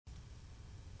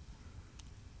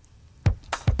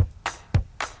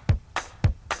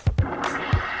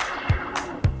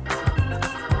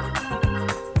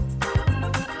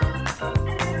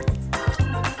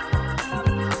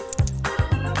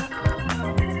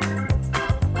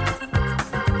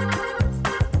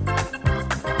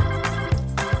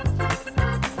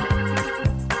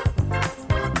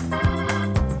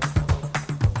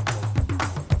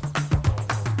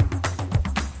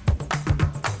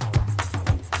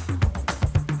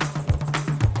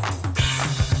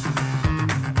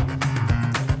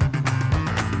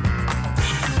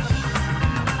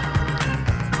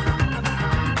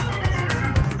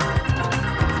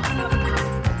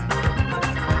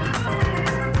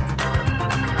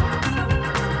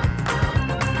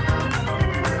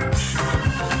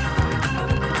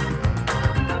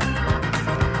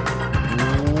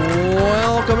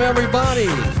everybody,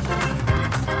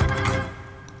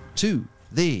 to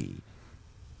the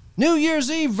New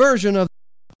Year's Eve version of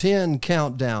 10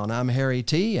 Countdown. I'm Harry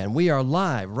T, and we are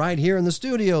live right here in the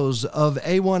studios of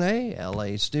A1A,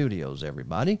 LA Studios,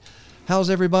 everybody. How's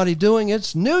everybody doing?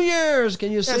 It's New Year's.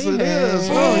 Can you see? Yes, it is.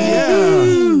 Oh,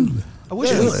 yeah.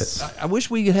 Yes. I wish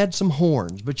we had some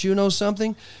horns, but you know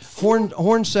something?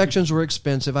 Horn sections were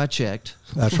expensive. I checked.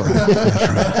 That's right. That's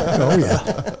right. Oh,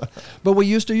 yeah. But we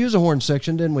used to use a horn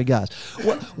section, didn't we, guys?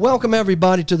 Welcome,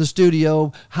 everybody, to the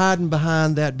studio. Hiding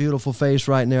behind that beautiful face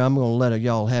right now. I'm going to let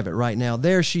y'all have it right now.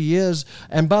 There she is.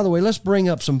 And by the way, let's bring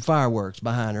up some fireworks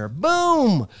behind her.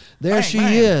 Boom! There bang, she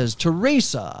bang. is,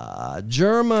 Teresa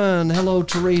German. Hello,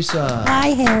 Teresa. Hi,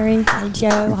 Harry. Hi,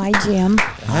 Joe. Hi, Jim.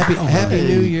 Happy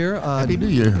New Year. Happy New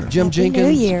Year. Jim Happy Jenkins.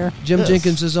 New Year. Jim Yes.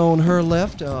 Jenkins is on her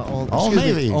left, All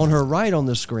Navy. on her right on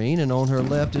the screen, and on her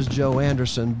left is Joe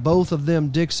Anderson. Both of them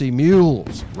Dixie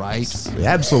Mules, right?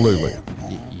 Absolutely.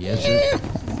 Yes, sir.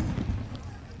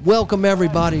 Welcome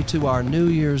everybody to our New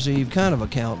Year's Eve kind of a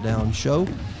countdown show.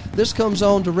 This comes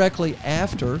on directly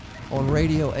after on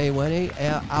Radio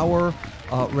A1A, our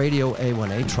Radio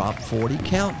A1A Trop 40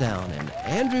 Countdown. And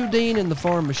Andrew Dean and the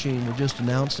Farm Machine were just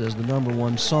announced as the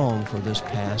 #1 song for this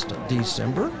past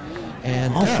December.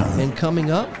 And, Awesome. and coming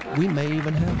up, we may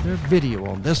even have their video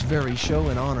on this very show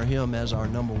and honor him as our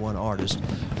 #1 artist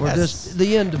for Yes.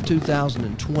 the end of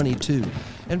 2022.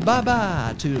 And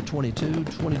bye-bye to 22.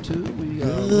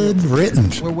 Good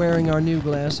riddance. We're wearing our new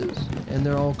glasses, and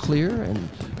they're all clear, and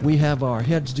we have our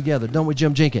heads together, don't we,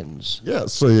 Jim Jenkins?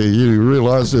 Yes, so you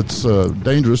realize it's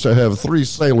dangerous to have 3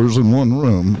 sailors in one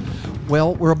room.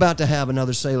 Well, we're about to have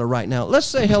another sailor right now. Let's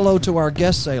say hello to our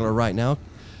guest sailor right now,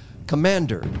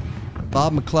 Commander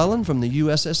Bob McClellan from the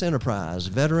USS Enterprise,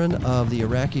 veteran of the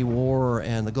Iraqi War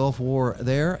and the Gulf War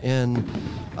there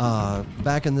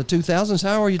back in the 2000s.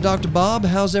 How are you, Dr. Bob?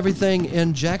 How's everything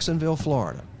in Jacksonville,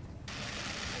 Florida?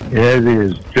 It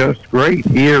is just great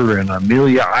here in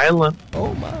Amelia Island.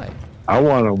 Oh, my. I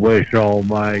want to wish all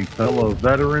my fellow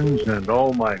veterans and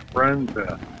all my friends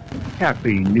a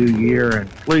happy new year, and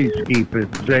please keep it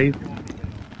safe.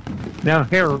 Now,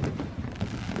 Harold,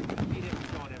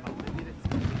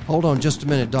 Hold on just a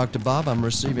minute, Dr. Bob. I'm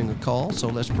receiving a call, so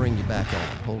let's bring you back on.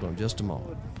 Hold on just a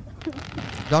moment.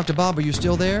 Dr. Bob, are you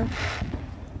still there?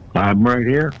 I'm right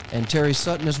here. And Terry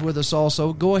Sutton is with us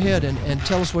also. Go ahead and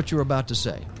tell us what you were about to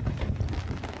say.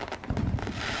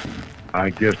 I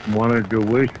just wanted to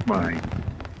wish my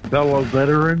fellow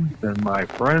veterans and my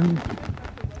friends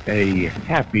a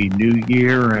happy new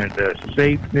year and a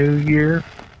safe new year.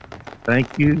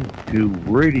 Thank you to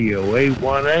Radio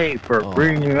A1A for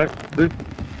bringing us this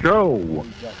show.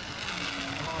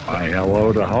 Hi,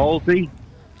 hello to Halsey.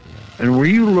 And were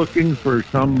you looking for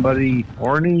somebody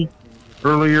horny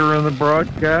earlier in the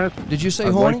broadcast? Did you say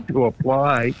I'd horny? like to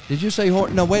apply. Did you say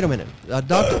horny? No, wait a minute.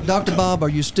 Dr. Bob, are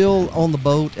you still on the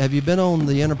boat? Have you been on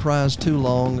the Enterprise too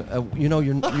long?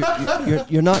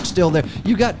 You're not still there.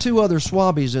 You got 2 other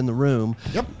swabbies in the room.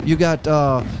 Yep. You got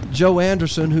Joe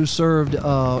Anderson, who served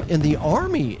in the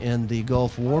Army in the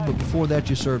Gulf War, but before that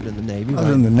you served in the Navy. I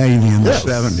was in the Navy in the Yes.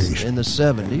 70s. In the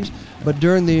 70s. But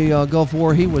during the Gulf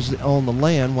War, he was on the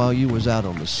land while you was out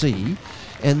on the sea.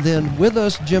 And then with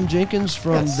us, Jim Jenkins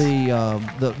from Yes.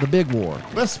 the big war,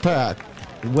 Westpac.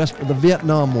 the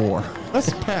Vietnam War.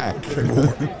 Westpac.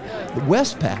 The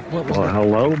Westpac. What was Well, that?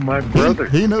 hello, my brother.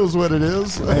 He knows what it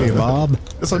is. Hey, Bob.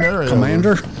 It's an area.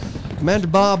 Commander. Commander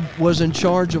Bob was in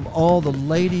charge of all the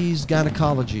ladies'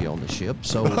 gynecology on the ship.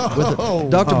 So,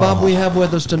 Dr. Bob, we have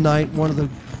with us tonight one of the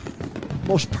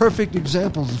most perfect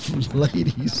examples of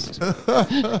ladies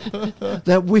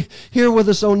that we here with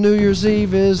us on New Year's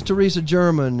Eve is Teresa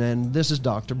German, and this is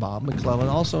Dr. Bob McClellan,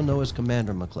 also known as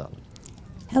Commander McClellan.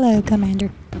 Hello, Commander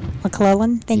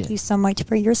McClellan. Thank Yeah. you so much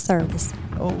for your service.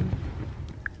 Oh,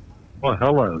 Well,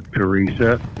 hello,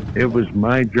 Teresa. It was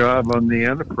my job on the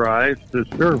Enterprise to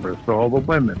service all the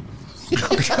women.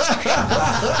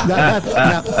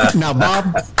 Now,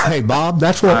 Bob. Hey, Bob.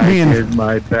 That's what I me and did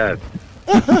my best.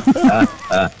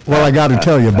 Well, I got to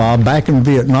tell you, Bob, back in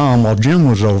Vietnam, while Jim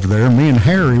was over there, me and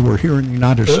Harry were here in the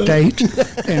United States,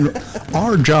 and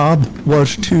our job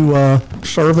was to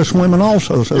service women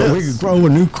also, so that we could grow a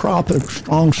new crop of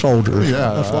strong soldiers.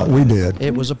 Yeah. That's what we did.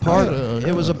 it was a part.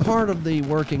 It was a part of the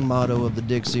working motto of the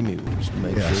Dixie Mules to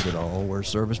make Yes. sure that all were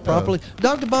serviced properly.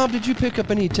 Dr. Bob, did you pick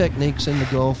up any techniques in the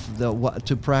Gulf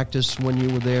to practice when you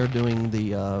were there doing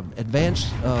the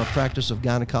advanced practice of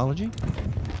gynecology?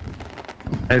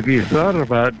 Have you thought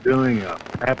about doing a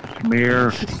pap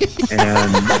smear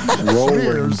and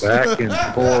rolling back and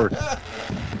forth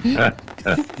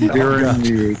during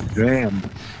the exam?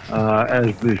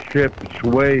 as the ship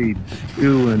swayed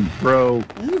to and fro.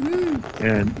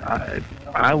 And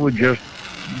I would just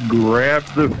grab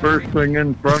the first thing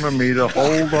in front of me to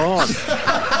hold on.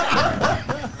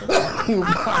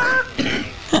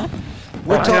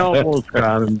 I almost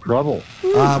got in trouble.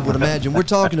 I would imagine. We're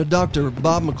talking to Dr.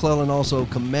 Bob McClellan, also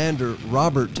Commander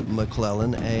Robert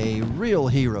McClellan, a real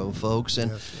hero, folks.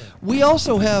 And we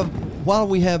also have, while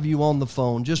we have you on the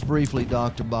phone, just briefly,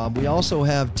 Dr. Bob, we also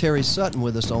have Terry Sutton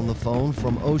with us on the phone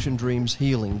from Ocean Dreams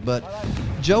Healing. But,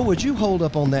 Joe, would you hold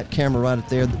up on that camera right up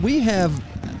there? We have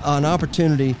an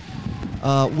opportunity.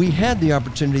 We had the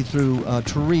opportunity through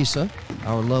Teresa,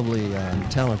 our lovely,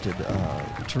 talented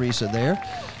Teresa there.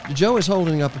 Joe is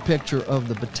holding up a picture of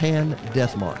the Bataan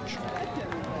Death March.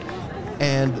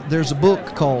 And there's a book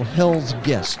called Hell's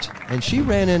Guest. And she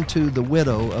ran into the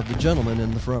widow of the gentleman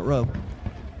in the front row.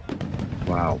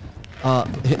 Wow.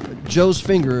 Joe's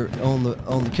finger on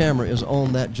the camera is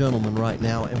on that gentleman right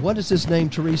now. And what is his name,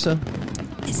 Teresa?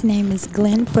 His name is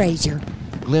Glenn Frazier.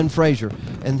 Glenn Frazier.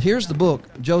 And here's the book.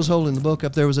 Joe's holding the book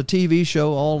up. There was a TV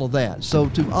show, all of that. So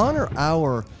to honor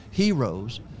our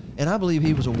heroes, and I believe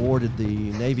he was awarded the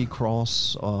Navy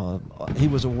Cross. He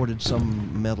was awarded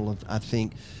some medal, I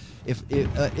think.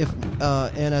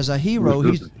 And as a hero,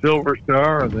 he's the Silver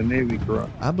Star or the Navy Cross.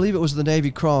 I believe it was the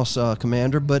Navy Cross,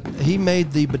 Commander. But he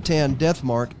made the Bataan Death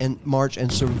March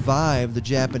and survived the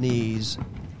Japanese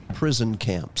prison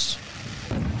camps.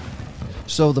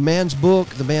 So the man's book,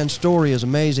 the man's story is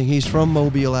amazing. He's from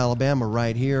Mobile, Alabama,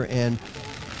 right here. And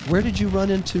where did you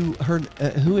run into her?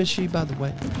 Who is she, by the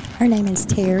way? Her name is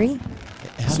Terry.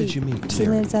 How did you meet She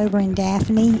Terry? lives over in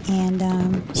Daphne,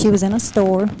 and she was in a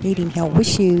store needing help with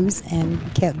shoes and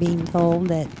kept being told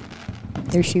that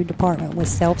their shoe department was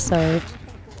self-serve.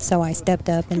 So I stepped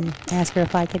up and asked her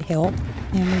if I could help,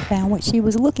 and we found what she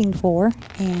was looking for.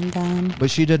 And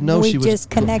but she didn't know we she was. just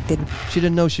connected. She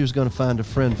didn't know she was going to find a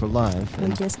friend for life. We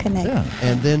just connected. Yeah.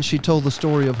 And then she told the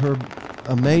story of her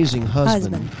amazing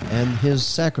husband and his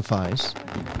sacrifice.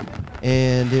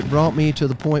 And it brought me to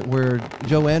the point where,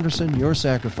 Joe Anderson, your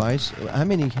sacrifice, how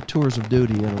many tours of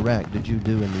duty in Iraq did you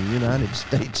do in the United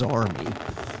States Army?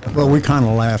 Well, we kind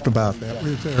of laughed about that.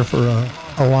 We was there for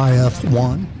OIF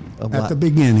 1 at the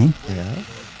beginning. Yeah.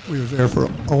 We was there for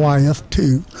OIF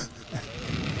 2,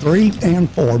 3, and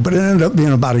 4, but it ended up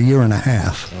being about a year and a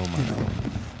half. Oh, my God.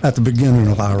 At the beginning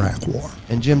of Iraq War.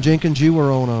 And Jim Jenkins, you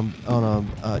were on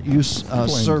a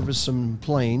service some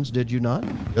planes, did you not?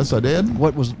 Yes, I did.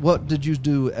 What did you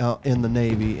do out in the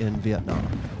Navy in Vietnam?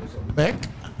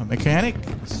 A mechanic,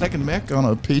 second mech on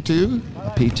a P2.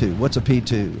 A P2. What's a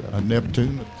P2? A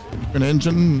Neptune, an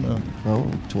engine.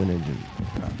 Twin engine.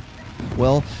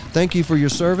 Well, thank you for your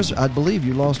service. I believe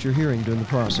you lost your hearing during the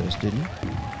process, didn't you?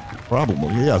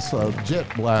 Probably, yes. Jet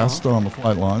blast on the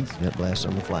flight lines. Jet blast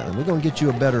on the flight line. We're going to get you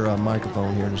a better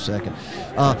microphone here in a second.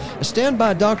 Stand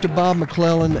by Dr. Bob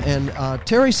McClellan. And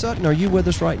Terry Sutton, are you with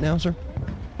us right now, sir?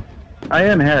 I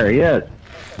am, Harry, yes.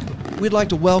 We'd like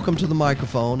to welcome to the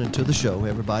microphone and to the show,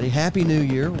 everybody. Happy New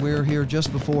Year. We're here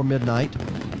just before midnight,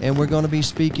 and we're going to be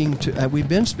speaking to, we've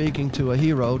been speaking to a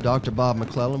hero, Dr. Bob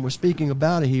McClellan. We're speaking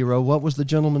about a hero. What was the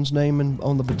gentleman's name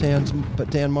on the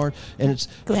Bataan March? And it's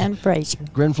Glenn Frazier.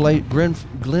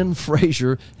 Glenn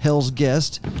Frazier, Hell's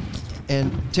Guest.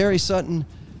 And Terry Sutton,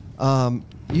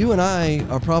 you and I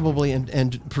are probably,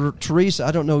 and Teresa,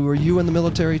 I don't know, were you in the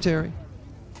military, Terry?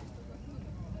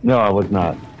 No, I was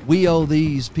not. We owe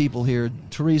these people here,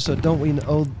 Teresa, don't we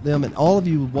owe them, and all of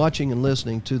you watching and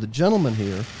listening, to the gentleman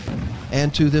here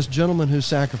and to this gentleman who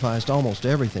sacrificed almost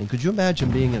everything. Could you imagine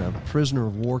being in a prisoner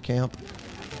of war camp?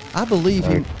 I believe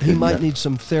he might need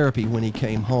some therapy when he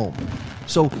came home.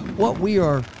 So what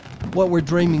we're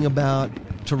dreaming about,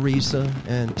 Teresa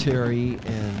and Terry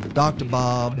and Dr.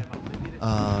 Bob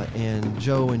and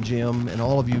Joe and Jim and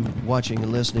all of you watching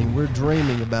and listening, we're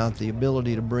dreaming about the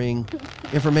ability to bring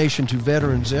information to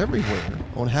veterans everywhere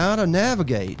on how to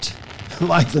navigate,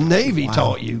 like the Navy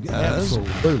taught you guys,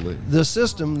 Absolutely. the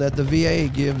system that the VA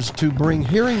gives to bring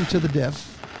hearing to the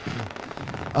deaf,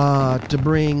 to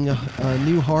bring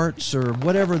new hearts or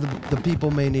whatever the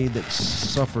people may need that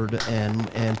suffered,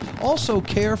 and also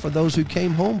care for those who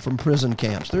came home from prison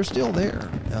camps. They're still there.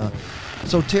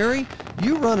 So Terry,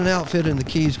 you run an outfit in the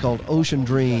Keys called Ocean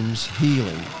Dreams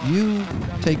Healing. You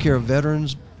take care of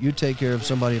veterans. You take care of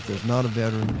somebody if there's not a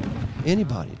veteran.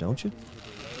 Anybody, don't you?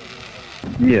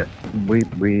 Yes,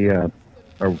 we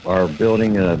are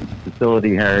building a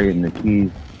facility, Harry, in the Keys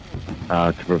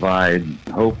to provide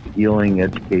hope, healing,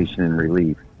 education, and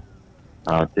relief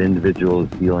to individuals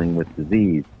dealing with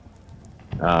disease.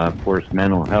 Of course,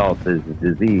 mental health is a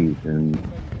disease, and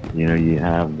you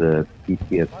have the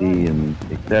PTSD and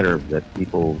et cetera that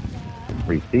people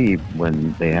receive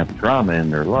when they have trauma in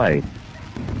their life.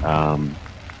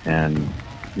 And,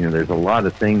 there's a lot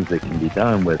of things that can be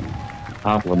done with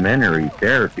complementary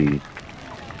therapy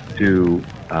to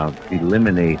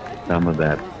eliminate some of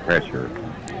that pressure.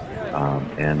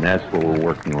 And that's what we're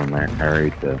working on there,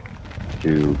 Harry,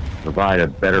 to provide a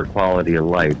better quality of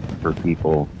life for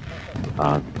people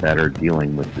that are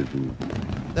dealing with disease.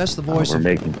 That's the voice. We're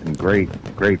making some great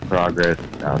progress.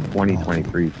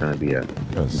 2023 is going to be an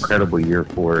incredible year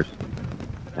for us.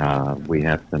 We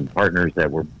have some partners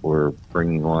that we're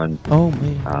bringing on. Oh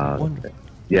man, wonderful.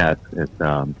 Yeah,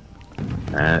 so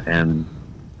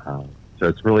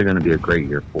it's really going to be a great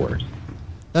year for us.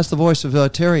 That's the voice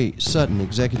of Terry Sutton,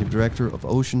 Executive Director of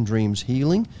Ocean Dreams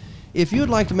Healing. If you'd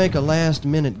like to make a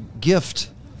last-minute gift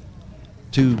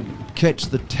to catch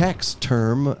the tax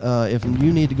term, if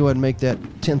you need to go ahead and make that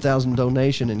 $10,000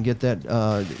 donation and get that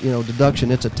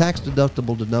deduction, it's a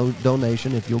tax-deductible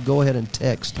donation. If you'll go ahead and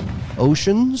text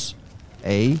Oceans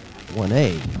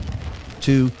A1A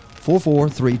to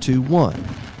 44321.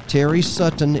 Terry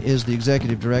Sutton is the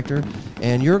Executive Director,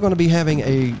 and you're going to be having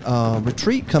a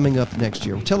retreat coming up next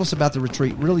year. Tell us about the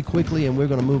retreat really quickly, and we're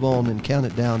going to move on and count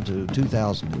it down to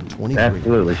 2023.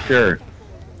 Absolutely, sure.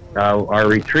 Our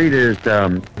retreat is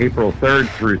April 3rd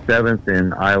through 7th in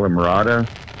Isla Mirada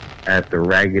at the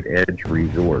Ragged Edge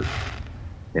Resort.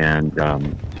 And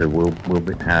so we'll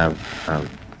have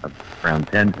around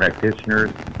 10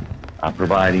 practitioners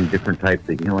providing different types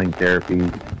of healing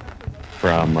therapies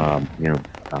from,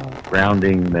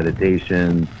 grounding,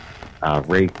 meditation,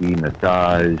 Reiki,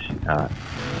 massage.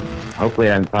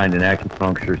 Hopefully I can find an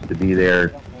acupuncturist to be there,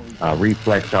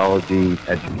 reflexology,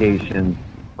 education.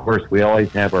 Of course, we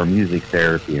always have our music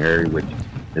therapy, Harry, which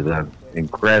is an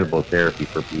incredible therapy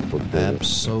for people to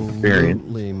experience.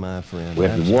 My friend. We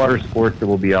have the water sports that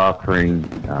we'll be offering.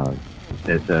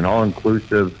 It's an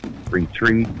all-inclusive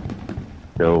retreat.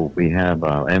 So we have,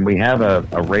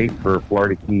 a rate for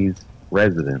Florida Keys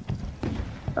residents.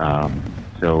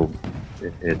 So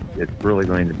it's really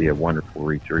going to be a wonderful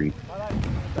retreat.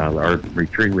 Our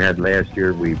retreat we had last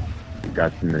year, we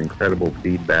got some incredible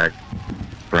feedback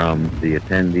from the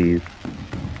attendees,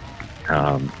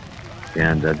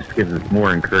 and just gives us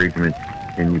more encouragement to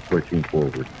continue pushing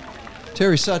forward.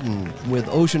 Terry Sutton with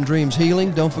Ocean Dreams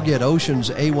Healing. Don't forget Oceans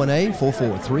A1A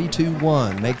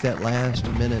 44321. Make that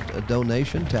last-minute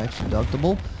donation, tax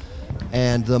deductible,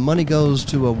 and the money goes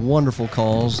to a wonderful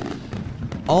cause.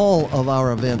 All of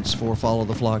our events for Follow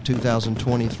the Flock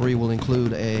 2023 will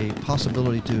include a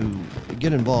possibility to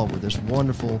get involved with this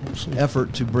wonderful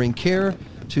effort to bring care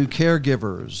to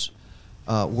caregivers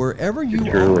wherever you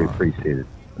truly are. Appreciate it.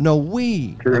 No,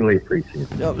 we truly appreciate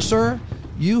it. Sir,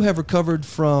 you have recovered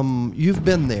from, you've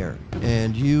been there,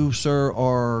 and you, sir,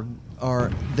 are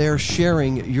there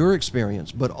sharing your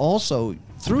experience, but also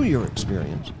through your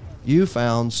experience, you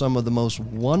found some of the most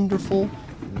wonderful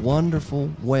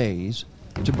ways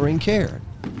to bring care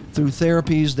through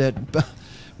therapies that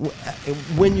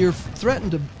when you're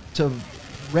threatened to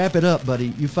wrap it up, buddy,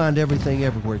 you find everything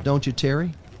everywhere, don't you,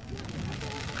 Terry?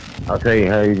 I'll tell you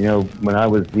how, when I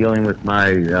was dealing with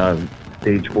my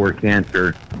stage 4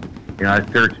 cancer, I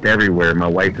searched everywhere. My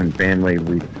wife and family,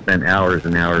 we spent hours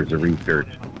and hours of research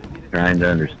trying to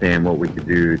understand what we could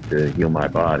do to heal my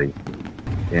body.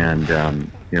 And,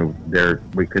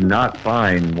 we could not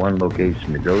find one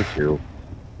location to go to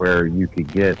where you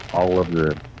could get all of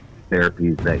the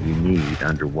therapies that you need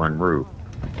under one roof.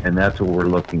 And that's what we're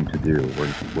looking to do.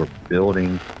 We're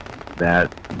building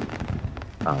that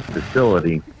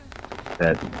facility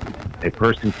that a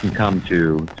person can come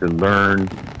to learn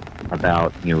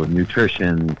about,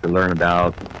 nutrition, to learn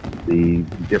about the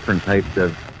different types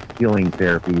of healing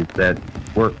therapies that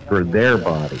work for their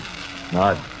body,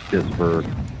 not just for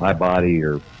my body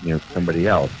or, somebody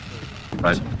else.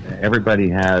 But everybody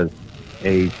has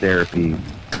a therapy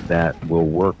that will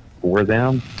work for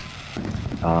them,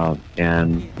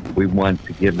 and we want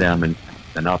to give them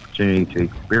an opportunity to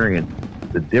experience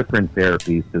the different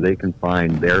therapies so they can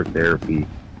find their therapy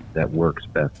that works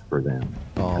best for them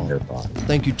and their body.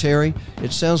 Thank you, Terry.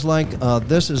 It sounds like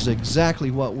this is exactly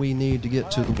what we need to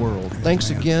get to the world. Thanks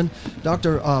again.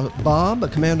 Dr.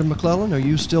 Bob, Commander McClellan, are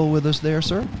you still with us there,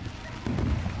 sir?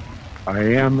 I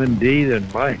am indeed,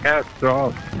 and my hat's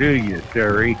off to you,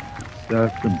 Terry.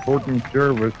 That's important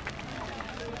service.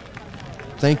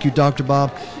 Thank you, Dr.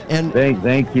 Bob. And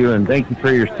thank you, and thank you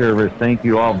for your service. Thank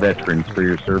you, all veterans, for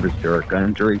your service to our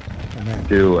country,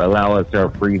 to allow us our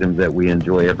freedoms that we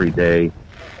enjoy every day,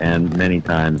 and many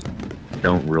times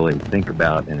don't really think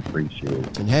about and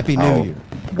appreciate. And Happy New how Year.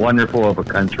 wonderful of a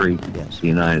country Yes. the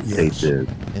United States is.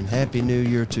 And Happy New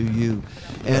Year to you.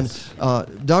 And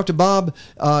Dr. Bob,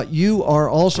 you are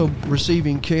also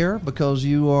receiving care because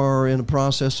you are in a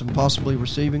process of possibly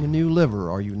receiving a new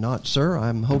liver, are you not, sir?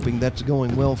 I'm hoping that's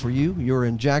going well for you. You're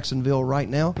in Jacksonville right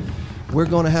now. We're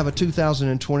going to have a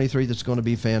 2023 that's going to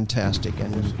be fantastic.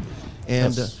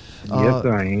 And Yes,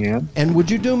 I am. and would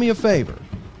you do me a favor?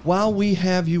 While we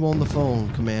have you on the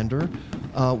phone, Commander,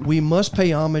 we must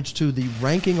pay homage to the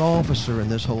ranking officer in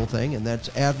this whole thing, and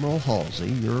that's Admiral Halsey,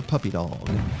 your puppy dog.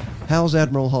 How's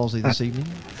Admiral Halsey this evening?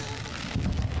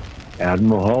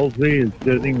 Admiral Halsey is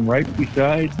sitting right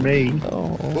beside me,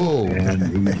 Oh,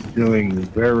 and he's doing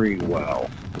very well.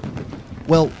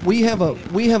 Well, we have a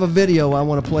video I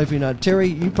want to play for you now. Terry,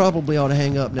 you probably ought to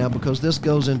hang up now because this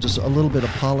goes into a little bit of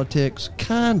politics,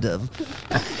 kind of.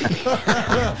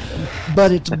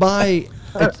 But it's by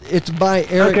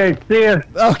Eric. Okay, see ya.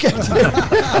 Okay.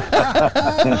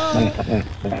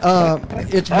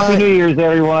 It's Happy by New Year's,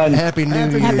 everyone. Happy New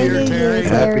Happy Year. Happy New Year, Terry.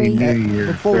 Terry. Happy New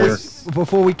Year, sir.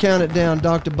 Before we count it down,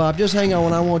 Dr. Bob, just hang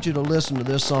on. I want you to listen to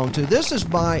this song too. This is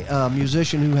by a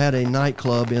musician who had a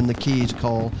nightclub in the Keys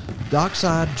called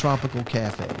Dockside Tropical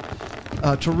Cafe.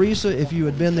 Teresa, if you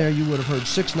had been there, you would have heard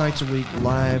 6 nights a week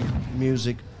live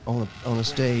music on a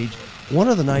stage. One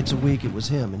of the nights a week, it was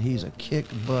him, and he's a kick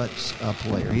butt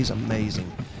player. He's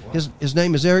amazing. His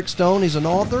name is Eric Stone. He's an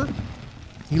author.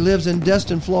 He lives in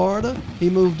Destin, Florida. He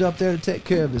moved up there to take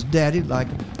care of his daddy, like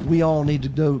we all need to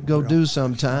go do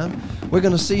sometime. We're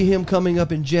going to see him coming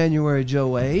up in January,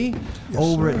 Joe A.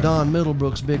 over at Don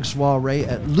Middlebrook's big soiree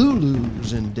at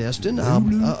Lulu's in Destin.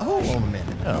 Hold on a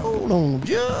minute. Hold on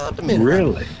just a minute.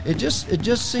 Really? It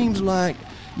just seems like.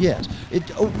 Yes.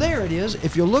 There it is.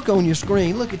 If you look on your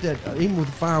screen, look at that, even with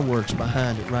the fireworks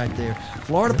behind it right there.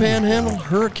 Florida Panhandle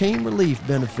Hurricane Relief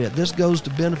Benefit. This goes to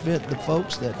benefit the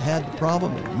folks that had the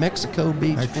problem in Mexico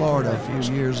Beach, Florida a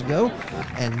few years ago.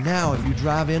 And now if you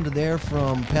drive into there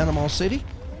from Panama City,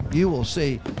 you will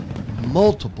see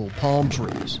multiple palm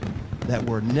trees that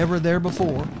were never there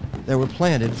before. They were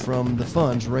planted from the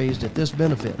funds raised at this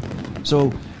benefit.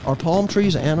 So are palm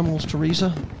trees animals,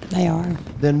 Teresa? They are.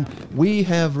 Then we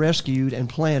have rescued and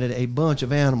planted a bunch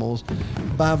of animals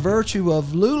by virtue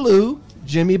of Lulu,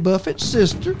 Jimmy Buffett's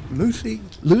sister, Lucy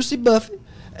Buffett,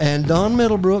 and Don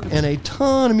Middlebrook, and a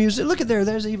ton of music. Look at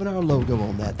there's even our logo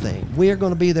on that thing. We are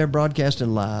going to be there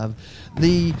broadcasting live.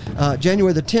 The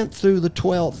January the 10th through the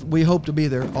 12th, we hope to be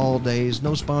there all days.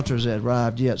 No sponsors have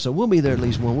arrived yet, so we'll be there at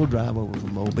least one. We'll drive over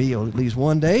from Mobile at least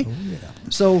one day. Oh, yeah.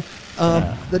 So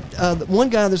the one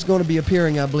guy that's going to be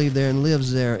appearing, I believe, there and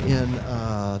lives there in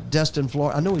Destin,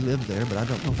 Florida. I know he lives there, but I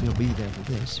don't know if he'll be there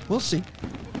for this. We'll see.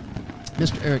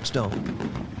 Mr. Eric Stone.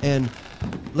 And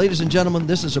ladies and gentlemen,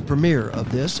 this is a premiere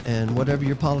of this, and whatever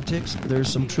your politics,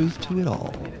 there's some truth to it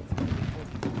all.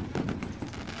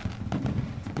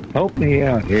 Help me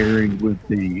out, Harry, with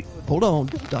the Hold on,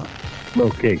 Doc.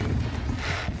 location.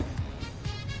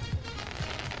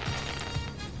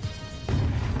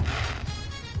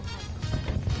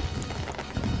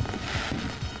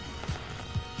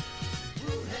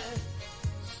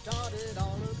 Started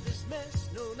all of this mess,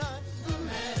 no, not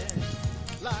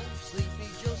Wuhan. Like Sleepy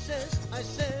Joe says, I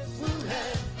said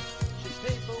Wuhan should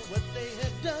pay for what they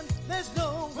have done. There's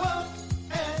no wrong,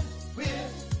 and we're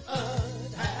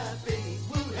unhappy.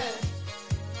 Wuhan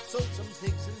sold some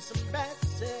pigs and some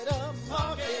bats at a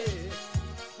market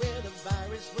where the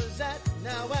virus was at.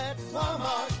 Now at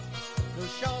Walmart, no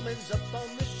shamans up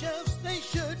on the shelves. They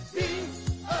should be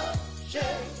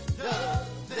ashamed of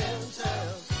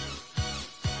themselves.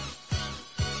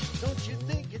 Don't you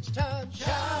think it's time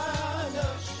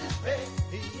China should pay?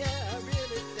 Yeah, I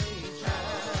really think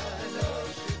China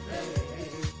should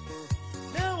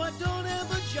pay. Now I don't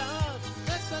have a job,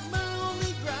 that's not my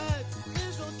only gripe.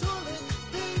 There's no toilet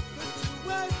paper to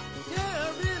wipe. Yeah, I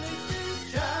really think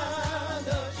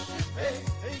China should pay.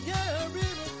 Yeah, I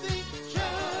really think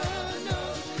China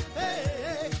should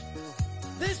pay.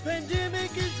 This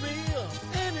pandemic is real,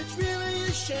 and it's really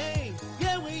a shame.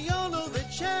 Yeah, we all know that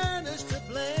China's to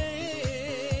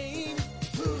blame.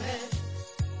 Wuhan,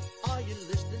 are you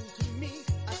listening to me?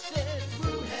 I said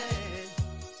Wuhan,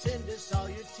 send us all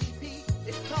your TP.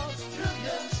 It costs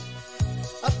trillions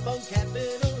up on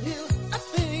Capitol Hill. I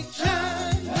think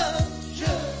China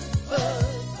should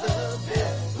foot the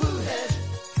bill. Wuhan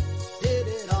did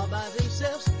it all by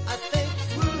themselves. I think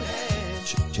Wuhan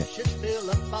should fill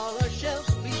up all our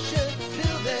shelves. We should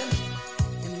fill them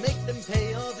and make them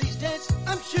pay all these debts.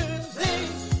 I'm sure they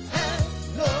have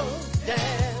no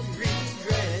damn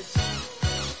regrets.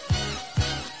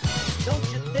 Don't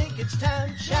you think it's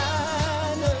time, China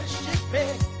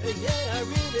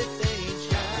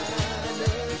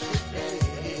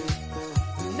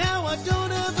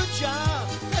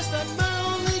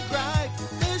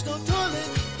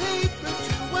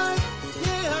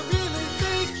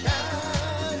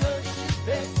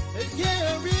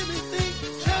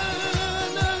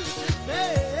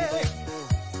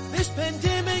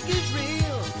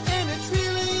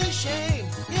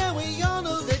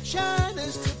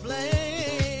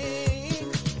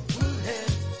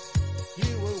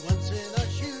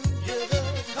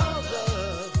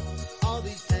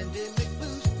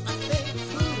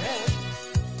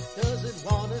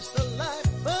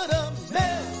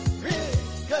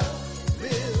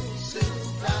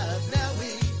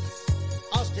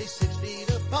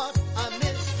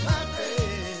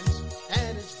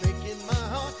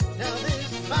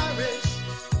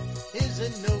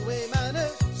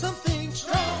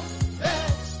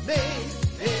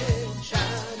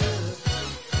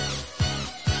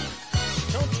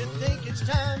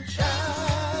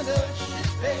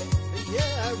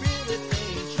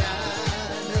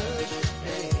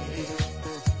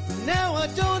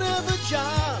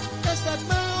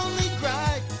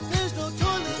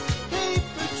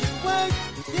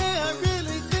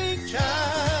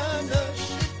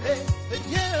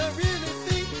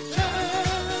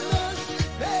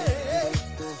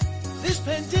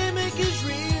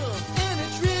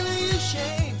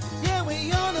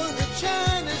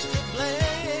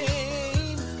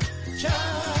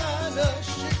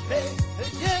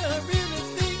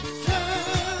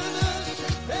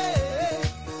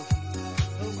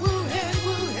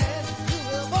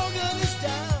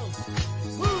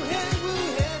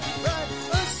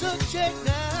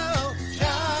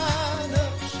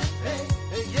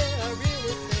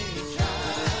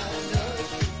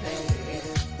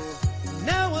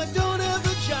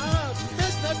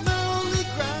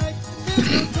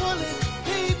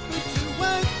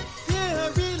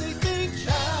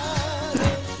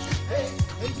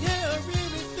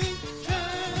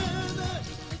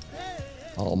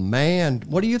man.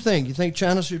 What do you think? You think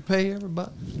China should pay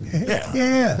everybody?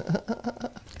 Yeah.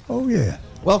 Oh, yeah.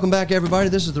 Welcome back, everybody.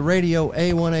 This is the Radio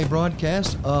A1A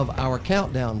broadcast of our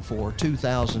countdown for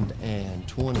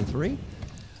 2023.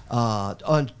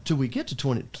 Until we get to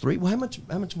 23, well, how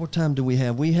much more time do we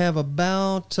have? We have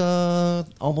about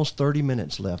almost 30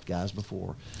 minutes left, guys,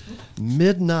 before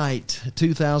midnight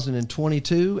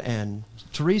 2022. And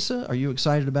Teresa, are you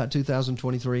excited about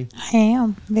 2023? I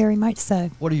am, very much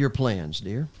so. What are your plans,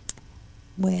 dear?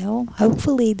 Well,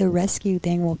 hopefully the rescue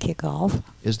thing will kick off.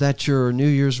 Is that your New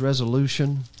Year's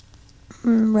resolution?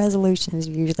 Resolutions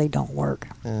usually don't work.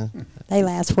 They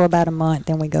last for about a month,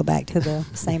 then we go back to the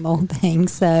same old thing.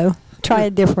 So try a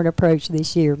different approach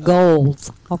this year.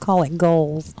 Goals. I'll call it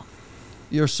goals.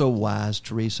 You're so wise,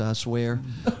 Teresa, I swear.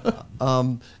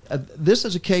 This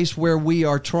is a case where we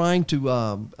are trying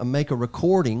to make a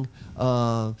recording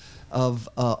of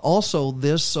also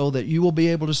this so that you will be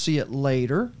able to see it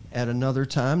later at another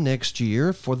time next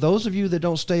year. For those of you that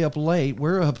don't stay up late,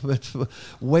 we're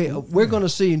going to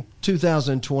see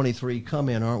 2023 come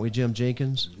in, aren't we, Jim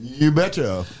Jenkins? You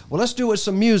betcha. Well, let's do it with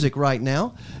some music right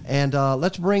now, and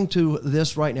let's bring to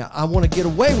this right now. I Want to Get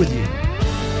Away With You.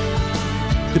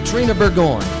 Katrina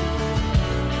Burgoyne.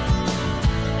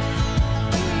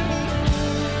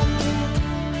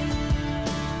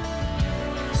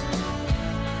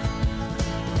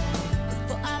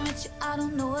 Before I met you, I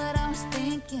don't know what I was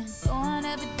thinking. Throwing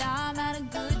every dime at a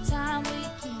good time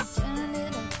weekend. Turning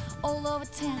it up all over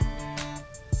town.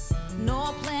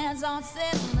 No plans on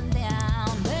settling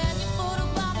down. Then you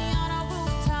photograph me on a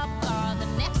rooftop bar. The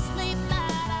next late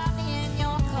night, I'm in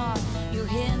your car. Your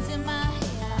hands in my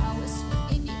hair. I whisper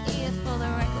in your ear for the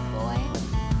record, boy.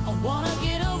 I wanna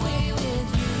get away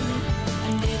with you. I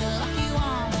need a lucky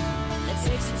one that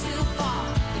takes it too far.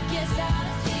 That gets out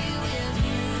of here with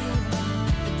you.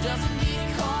 That doesn't get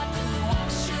caught doing what I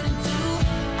shouldn't do.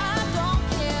 I don't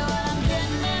care what I'm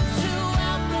getting into.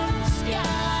 Out in the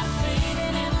sky, fading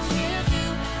in the rear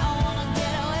view. I wanna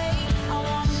get away. I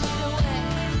wanna get away.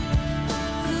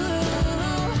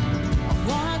 Ooh, I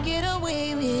wanna get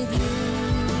away with you.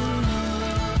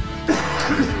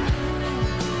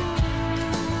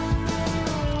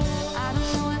 I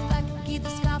don't know if I can keep the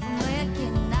sky from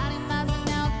wrecking. 90 miles an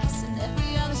hour, kissing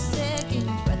every other second.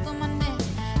 Breath on my neck,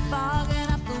 fogging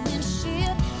up the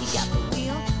windshield. You got the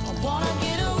wheel. I wanna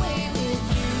get away with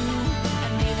you. I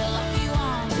need a lucky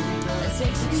one that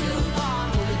takes it too far.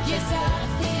 That gets out of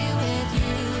here with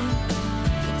you.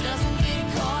 That doesn't get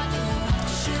caught doing what I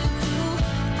shouldn't do.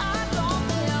 I don't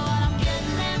care what I'm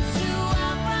getting into.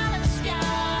 I'm right in the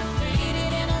sky,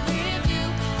 faded in a rear view. I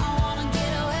wanna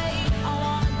get away. I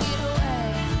wanna get away.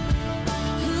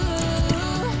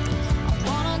 Ooh, I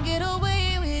wanna get away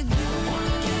with you. I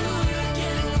wanna get away,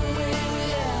 get away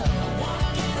with you. I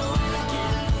wanna get away, get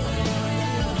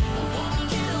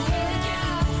away with you. I wanna get away, get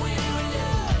away with you.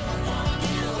 I wanna get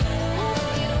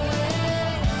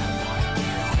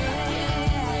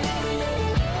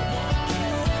away,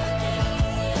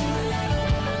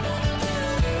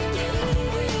 get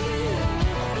away.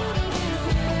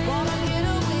 I wanna get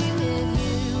away with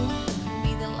you.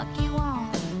 Be the lucky one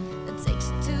that takes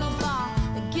it too far.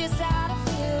 That gets out of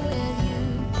here with you.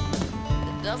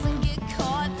 That doesn't get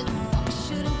caught doing what I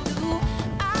shouldn't do.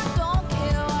 I don't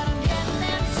care what I'm getting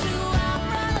into. I'm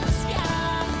right in the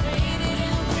sky, faded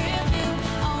in a rear view.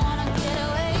 I wanna get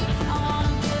away. I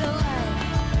wanna get away.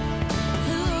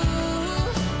 Ooh,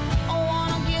 I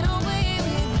wanna get away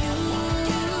with you.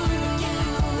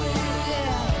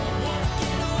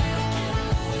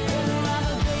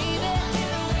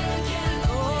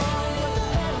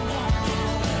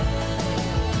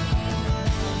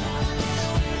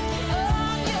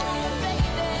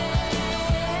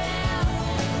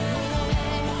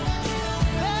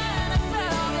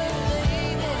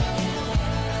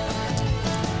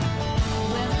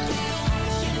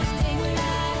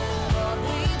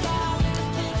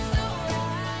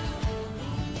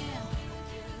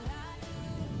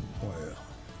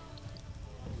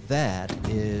 That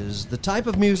is the type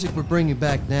of music we're bringing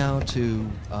back now to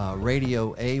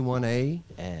Radio A1A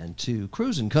and to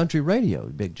Cruisin' Country Radio,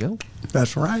 Big Joe.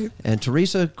 That's right. And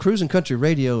Teresa, Cruisin' Country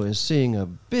Radio is seeing a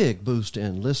big boost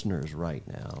in listeners right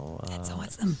now. That's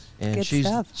awesome. And Good she's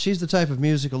stuff. she's the type of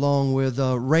music along with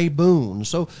Ray Boone.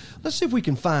 So let's see if we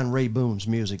can find Ray Boone's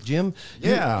music. Jim,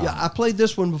 Yeah. I played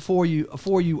this one for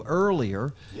you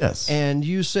earlier. Yes. And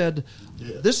you said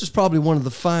this is probably one of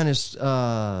the finest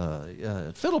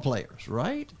fiddle players,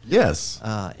 right? Yes.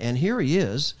 And here he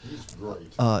is. He's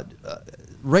great.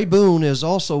 Ray Boone is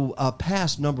also a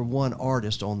past #1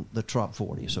 artist on the Trop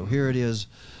 40. So here it is,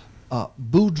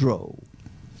 Boudreaux,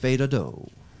 Fade-a-Do.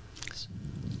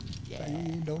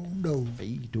 Fade-o-do.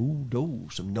 Fade-o-do.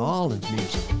 Some New Orleans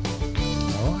music.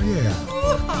 Oh, yeah.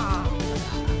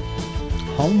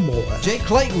 Homeboy. Jake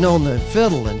Clayton on the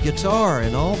fiddle and guitar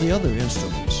and all the other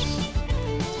instruments.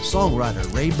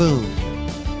 Songwriter Ray Boone.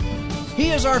 He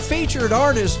is our featured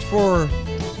artist for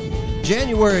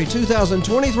January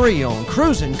 2023 on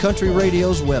Cruisin' Country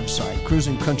Radio's website,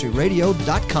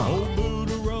 cruisingcountryradio.com. Old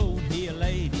Buddha Road, he a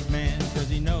ladies' man, 'cause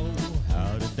he know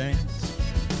how to dance.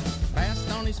 Fast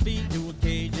on his feet to a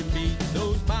Cajun beat.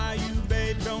 Those bayou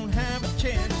babes don't have a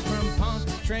chance. From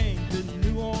Pontchartrain to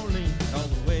New Orleans, all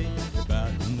the way to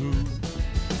Baton Rouge.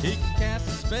 He can cast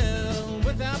a spell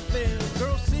without fail.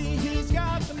 Girls see he's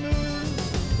got the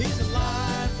moves. He's the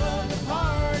life of the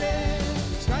party.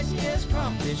 Spicy as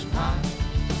crawfish pie.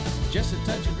 Just a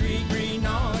touch of green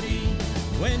naughty.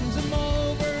 Wins him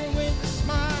over with a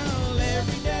smile.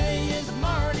 Every day is a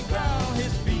Mardi Gras.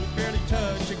 His feet barely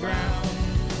touch the ground.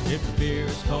 If the beer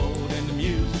is cold and the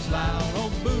music's loud,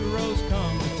 old Buddha Rose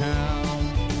come to town.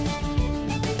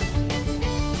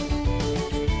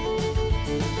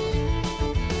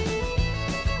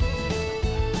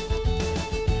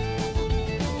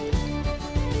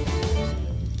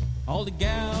 All the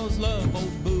gals love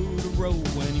old Buddha Road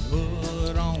when he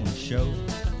put on a show.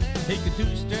 He could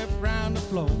two-step round the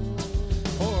floor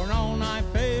for an all-night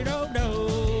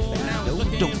fade-o-do. Now he's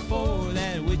looking for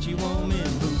that witchy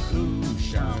woman who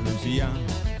shine Louisiana.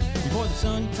 Before the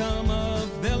sun come up,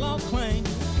 they'll all claim,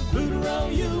 Buddha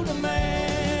Road, you the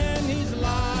man. He's the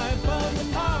life of the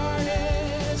party,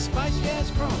 spicy as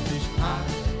crawfish pie.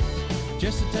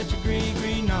 Just a touch of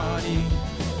green naughty.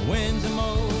 Wins him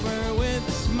over with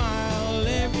a smile.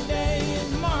 Every day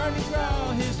is Mardi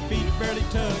Gras. His feet barely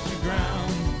touch the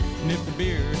ground. And if the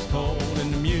beer is cold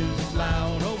and the music's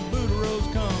loud, old Buddha Rose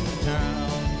come to town.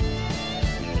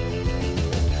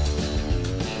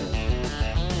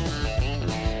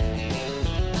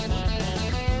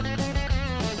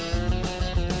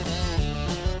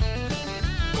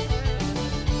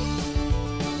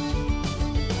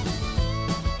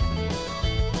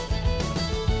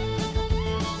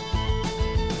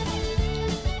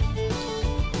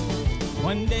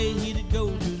 One day he'd go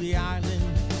to the island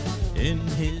in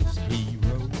his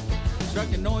hero.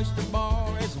 Struck an oyster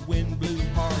bar as the wind blew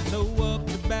hard. So up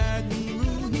to Baton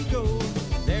Rouge he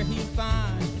goes. There he'd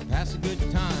find, pass a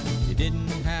good time. He didn't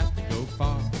have to go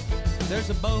far. There's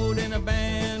a boat and a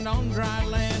band on dry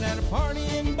land at a party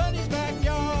in Buddy's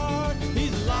backyard.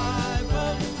 He's the life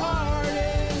of the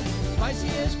party, spicy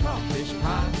as crawfish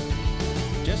pie.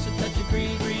 Just a touch of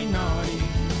green naughty.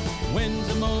 Wins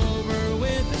him over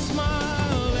with a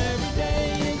smile. Every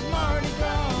day is Mardi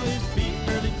Gras. His feet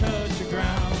barely touch the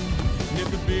ground. And if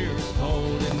the beer is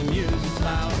cold and the music's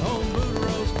loud, old Buddha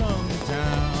Rose come to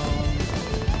town.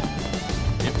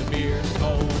 If the beer is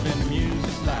cold and the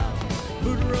music's loud,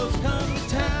 Buddha Rose come to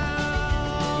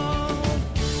town.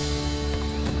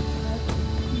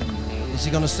 Is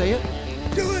he going to say it?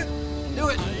 Do it. Do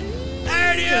it.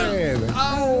 There it is.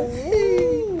 Oh,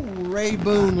 Ray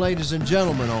Boone, ladies and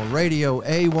gentlemen, on Radio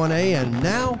A1A. And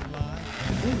now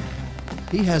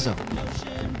he has a...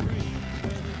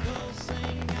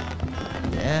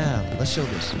 Yeah, let's show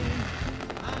this.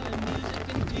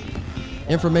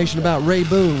 Information about Ray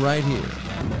Boone right here.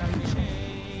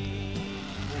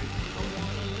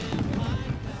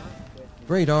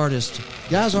 Great artist.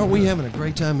 Guys, aren't we having a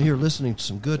great time here listening to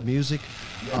some good music?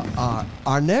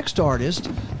 Our next artist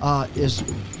is,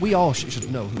 we all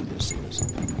should know who this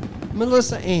is.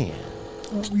 Melissa Ann.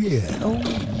 Oh, yeah. Oh,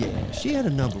 yeah. She had a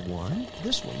number one.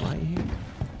 This one right here.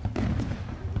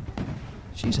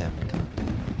 She's having a comeback.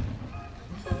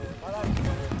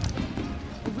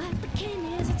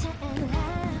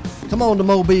 Come on to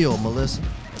Mobile, Melissa.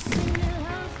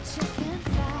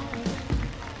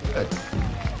 Good.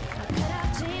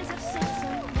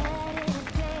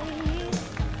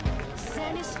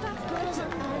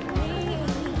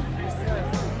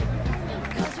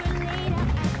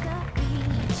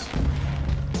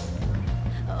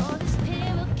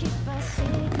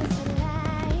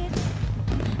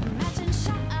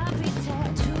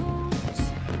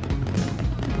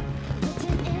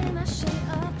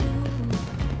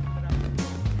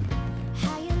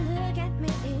 How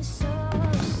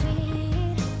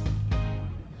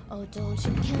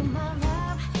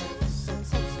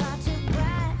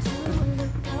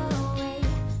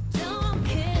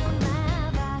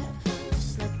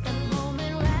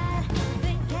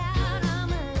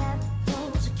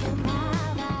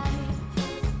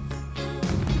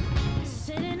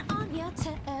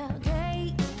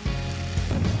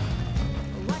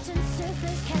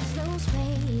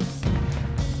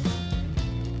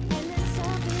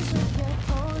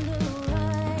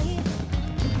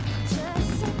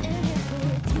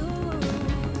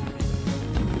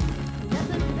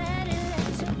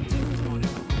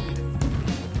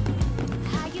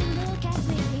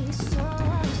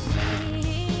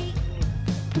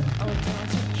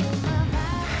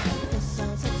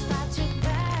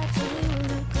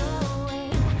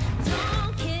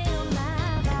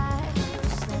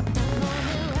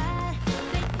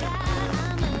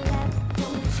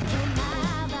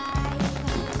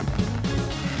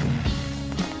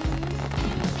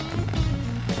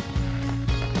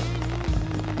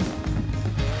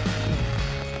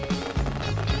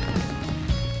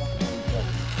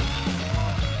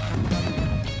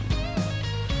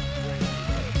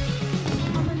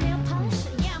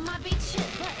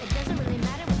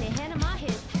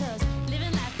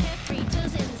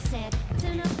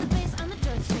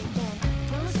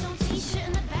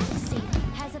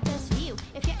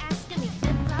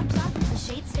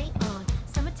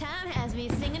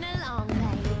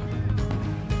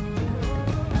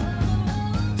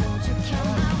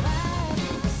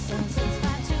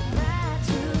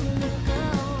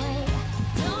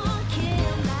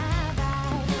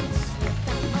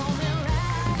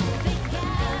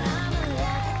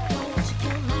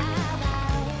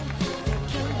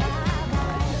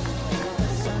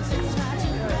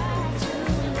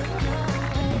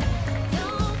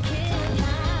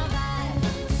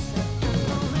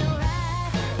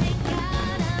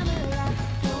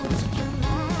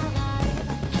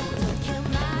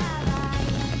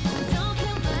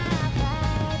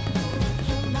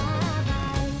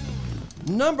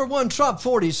number one top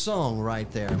 40 song right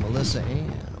there, Melissa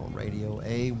Ann on Radio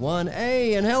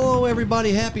A1A. And hello,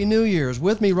 everybody. Happy New Year's.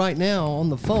 With me right now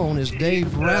on the phone is Dave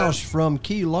Roush from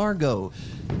Key Largo.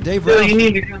 Dave Roush. You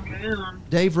need to come down.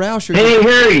 Dave Roush. Hey,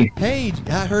 Harry. Hey,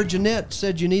 I heard Jeanette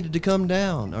said you needed to come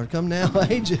down or come now.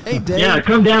 Hey, Dave. Yeah,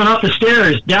 come down off the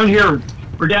stairs. Down here.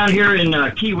 We're down here in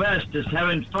Key West just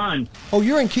having fun. Oh,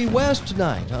 you're in Key West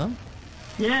tonight, huh?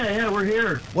 Yeah, we're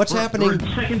here. What's happening? We're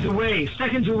seconds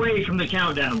away from the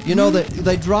countdown. You know that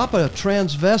they drop a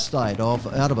transvestite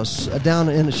out of down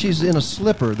in. She's in a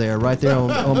slipper there, right there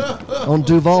on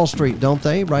Duval Street, don't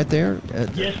they? Right there.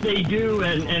 Yes, they do,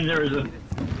 and there's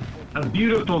a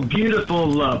beautiful,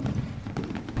 what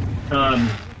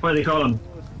do they call them?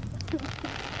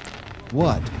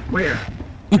 What? Where?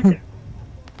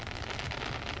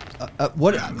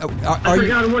 What? I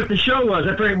forgot what the show was.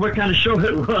 I forgot what kind of show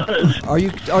it was. Are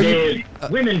you?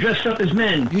 Women dressed up as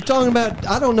men. You talking about?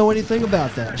 I don't know anything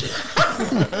about that.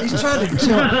 He's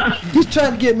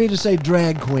trying to get me to say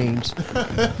drag queens.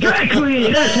 Drag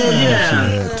queen. That's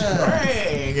it.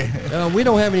 Yeah. We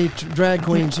don't have any drag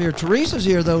queens here. Teresa's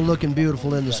here though, looking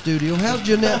beautiful in the studio. How's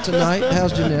Jeanette tonight?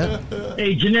 How's Jeanette?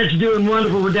 Hey, Jeanette's doing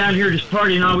wonderful. We're down here just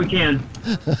partying all we can.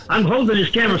 I'm holding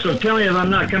this camera, so tell me if I'm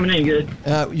not coming in good.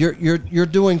 You're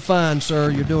doing fine, sir.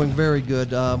 You're doing very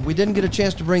good. We didn't get a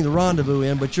chance to bring the rendezvous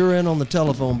in, but you're in on the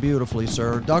telephone beautifully,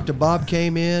 sir. Dr. Bob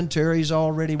came in. Terry's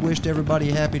already wished everybody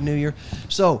a Happy New Year.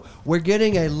 So we're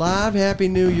getting a live Happy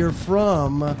New Year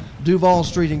from Duval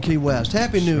Street in Key West.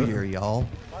 Happy New Year, y'all.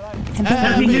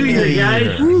 Happy New Year,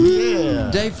 guys. Yeah.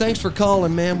 Dave, thanks for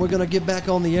calling, man. We're going to get back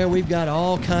on the air. We've got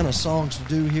all kind of songs to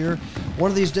do here.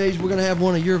 One of these days, we're going to have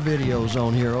one of your videos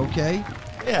on here, okay?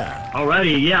 Yeah.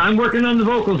 Alrighty. Yeah, I'm working on the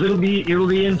vocals. It'll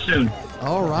be in soon.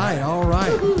 All right.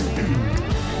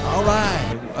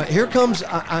 Here comes,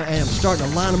 I am starting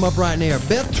to line them up right now.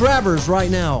 Beth Travers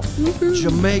right now.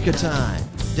 Jamaica time.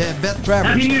 Beth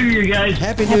Travers. Happy New Year, guys.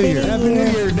 Happy New Year. Happy New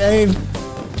Year, Dave.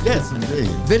 Yes, indeed.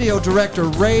 Video director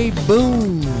Ray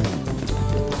Boone.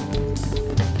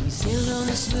 We sailed on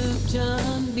a sloop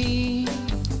John B.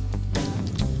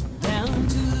 down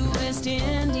to the West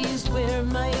Indies where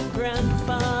my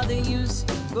grandfather used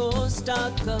to go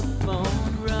stock up on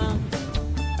rum.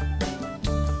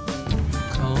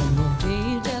 Come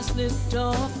they just lift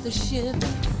off the ship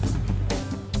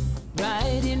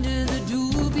right into the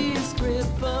dubious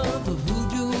grip of a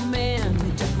voodoo man.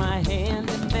 He took my hand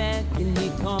and back and he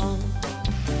called.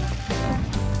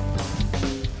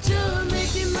 To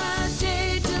making my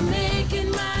day, to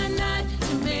making my night,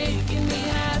 to making me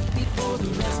happy for the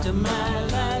rest of my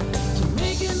life, to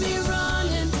making me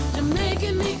running, to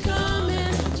making me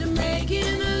coming, to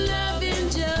making the loving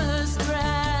just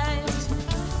right,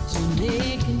 to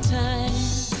making time.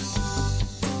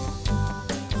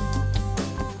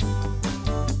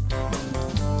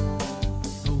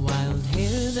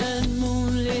 That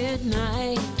moonlit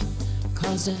night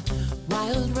caused a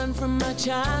wild run from my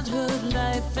childhood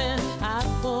life, and I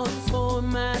fought for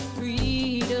my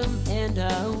freedom and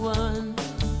I won.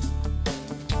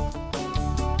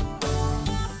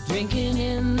 Drinking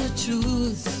in the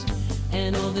truths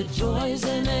and all the joys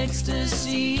and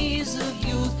ecstasies of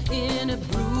youth in a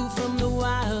brew from the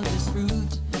wildest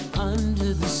fruit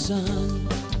under the sun.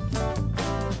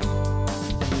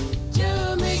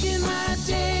 You're making my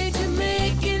day,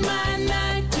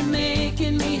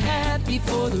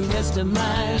 for the rest of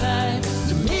my life,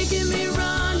 to making me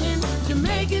running, to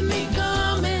making me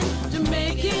coming, to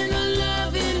making a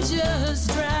loving just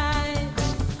right.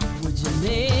 Would you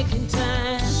making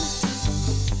time?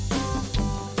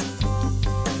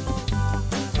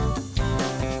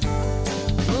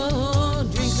 Oh,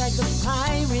 drink like a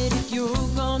pirate if you're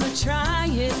gonna try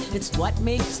it. It's what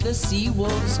makes the sea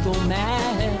wolves go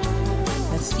mad.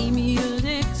 That steamy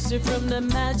elixir from the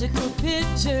magical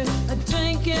pitcher, I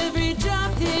drank every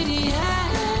drop that he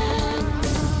had.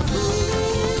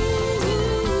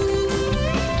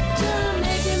 To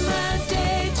making my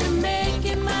day, to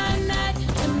making my night,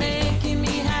 to making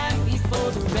me happy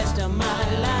for the rest of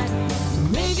my life, to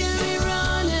making me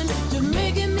running, to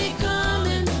making me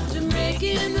coming, to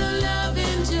making the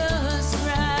loving just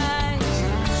right.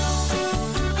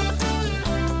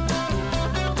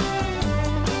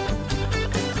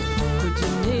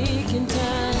 Making time.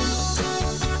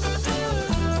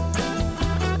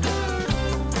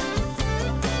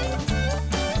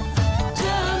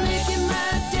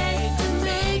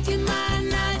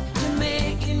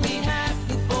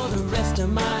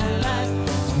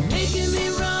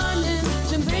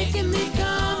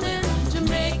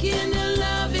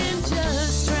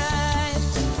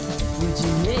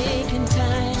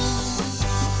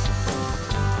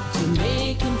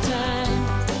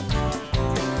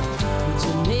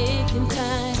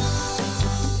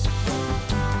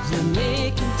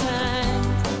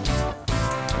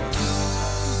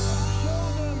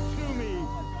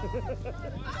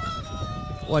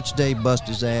 Watch Dave bust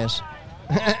his ass.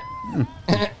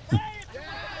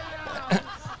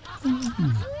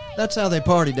 That's how they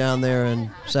party down there in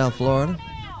South Florida.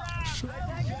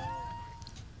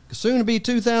 Soon to be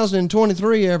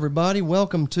 2023, everybody.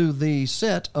 Welcome to the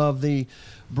set of the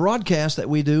broadcast that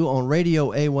we do on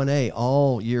Radio A1A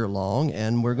all year long,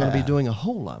 and we're going to be doing a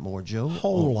whole lot more, Joe.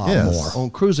 Whole lot more.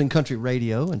 On Cruising Country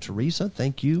Radio. And Teresa,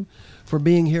 thank you for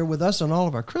being here with us on all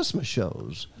of our Christmas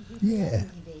shows. Yeah.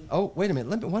 Oh, wait a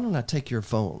minute. Why don't I take your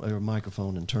phone or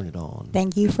microphone and turn it on?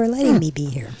 Thank you for letting me be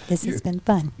here. This has been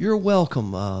fun. You're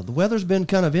welcome. The weather's been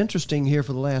kind of interesting here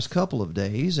for the last couple of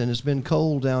days, and it's been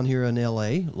cold down here in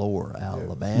L.A., Lower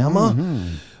Alabama.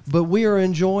 Mm-hmm. But we are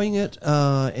enjoying it,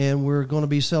 and we're going to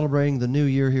be celebrating the New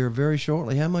Year here very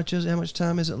shortly. How much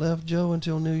time is it left, Joe,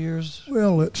 until New Year's?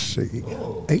 Well, let's see.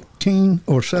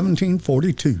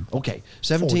 1742. Okay,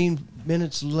 17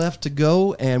 minutes left to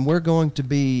go, and we're going to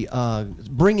be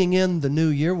bringing in the new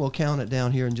year. We'll count it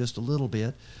down here in just a little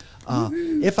bit.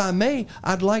 If I may,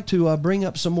 I'd like to bring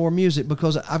up some more music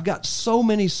because I've got so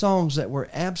many songs that were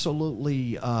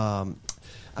absolutely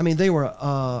they were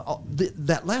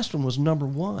that last one was number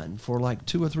one for like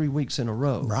 2 or 3 weeks in a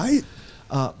row. Right.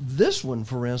 This one,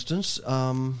 for instance,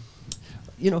 I've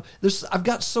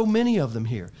got so many of them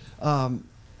here. I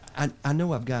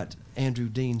know I've got Andrew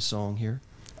Dean's song here.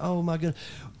 Oh my goodness!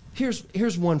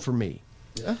 Here's one for me.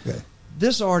 Yeah. Okay.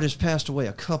 This artist passed away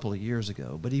a couple of years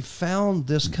ago, but he found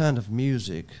this kind of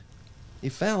music. He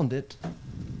found it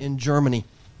in Germany,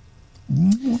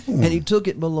 and he took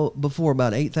it before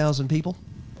about 8,000 people,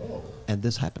 and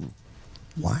this happened.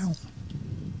 Wow.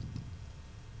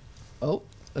 Oh,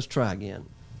 let's try again.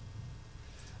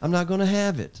 I'm not going to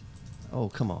have it. Oh,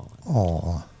 come on.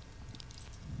 Oh.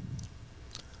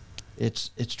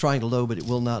 It's trying to load, but it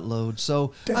will not load.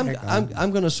 So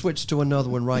I'm going to switch to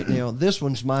another one right now. This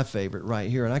one's my favorite right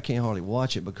here, and I can't hardly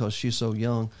watch it because she's so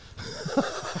young.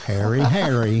 Harry,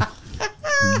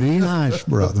 be nice,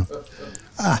 brother.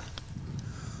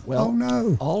 Well, oh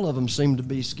no! All of them seem to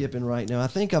be skipping right now. I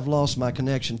think I've lost my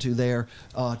connection to the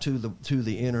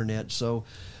internet. So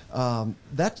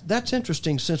that's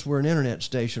interesting since we're an internet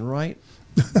station, right?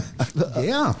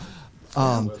 Yeah.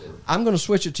 I'm going to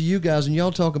switch it to you guys, and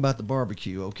y'all talk about the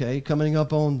barbecue, okay? Coming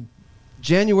up on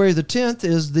January the 10th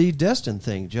is the Destin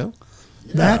thing, Joe.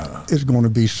 That is going to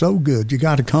be so good. You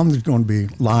got to come. There's going to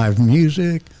be live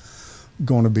music,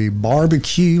 going to be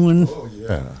barbecuing. Oh,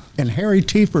 yeah. And Harry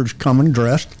Tiefer's coming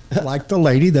dressed like the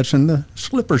lady that's in the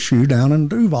slipper shoe down in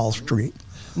Duval Street.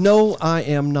 No, I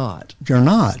am not. You're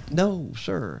not? No,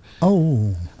 sir.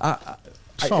 Oh.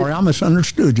 Sorry, I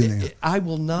misunderstood you then. I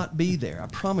will not be there. I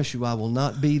promise you I will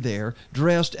not be there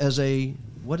dressed as a,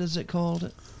 what is it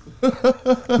called?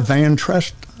 Van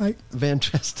Trestite? Van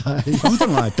Trestite.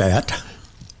 Something like that.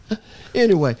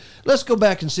 Anyway, let's go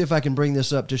back and see if I can bring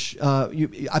this up.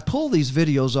 I pull these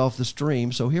videos off the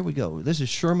stream, so here we go. This is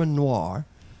Sherman Noir,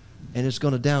 and it's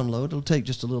going to download. It'll take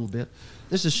just a little bit.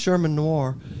 This is Sherman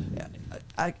Noir.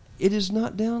 It is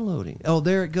not downloading. Oh,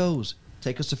 there it goes.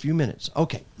 Take us a few minutes.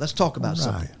 Okay, let's talk about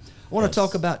something. I want to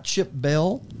talk about Chip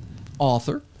Bell,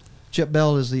 author. Chip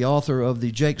Bell is the author of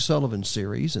the Jake Sullivan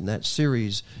series, and that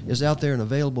series is out there and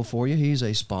available for you. He's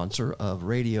a sponsor of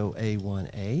Radio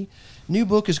A1A. New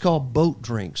book is called Boat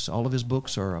Drinks. All of his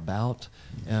books are about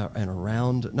and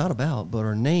around, not about, but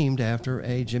are named after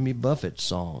a Jimmy Buffett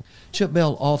song.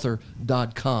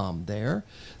 ChipBellAuthor.com there.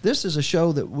 This is a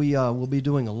show that we will be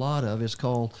doing a lot of. It's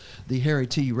called the Harry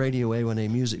T. Radio A1A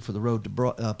Music for the Road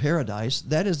to Paradise.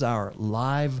 That is our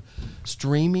live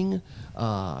streaming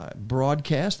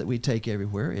broadcast that we take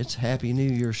everywhere. It's Happy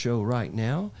New Year show right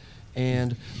now.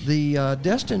 And the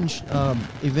Destin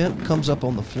event comes up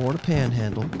on the Florida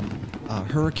Panhandle.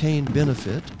 Hurricane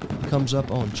Benefit comes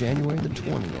up on January the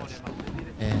 20th.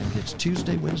 And it's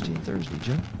Tuesday, Wednesday, and Thursday,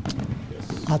 Joe.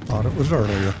 I thought it was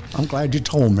earlier. I'm glad you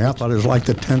told me. I thought it was like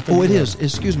the 10th. Oh, it is.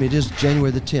 Excuse me. It is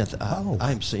January the 10th.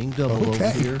 I'm seeing double over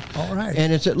here. All right.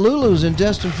 And it's at Lulu's in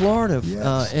Destin, Florida.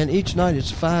 Yes. And each night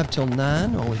it's 5 till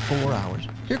 9, only 4 hours.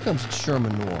 Here comes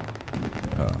Sherman Noir.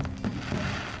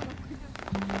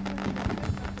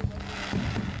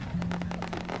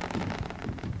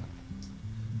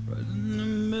 Right in the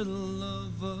middle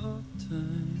of our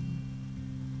time,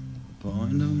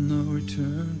 point of no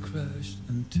return crashed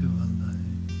into our life.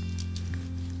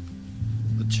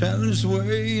 The challenge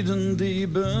waiting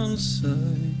deep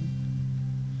inside,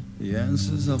 the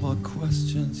answers of our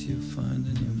questions you find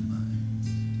in your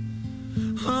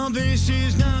mind. Oh, this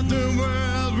is not the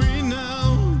world we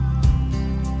know,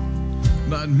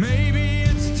 but maybe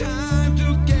it's time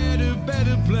to get a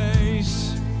better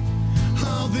place.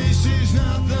 Oh, this is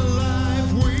not the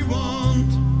life we want.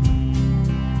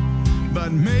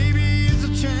 But maybe it's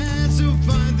a chance to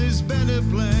find this better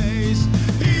place.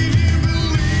 If you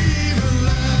believe in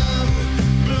love,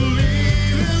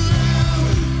 believe in love.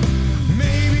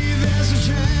 Maybe there's a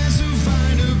chance to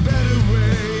find a better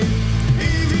way.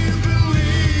 If you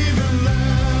believe in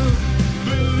love,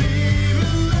 believe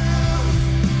in love.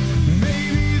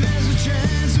 Maybe there's a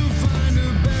chance to find a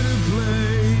better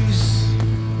place.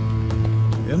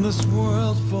 In this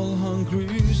world full of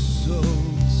hungry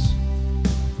souls,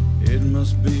 it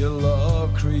must be a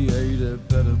love create a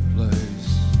better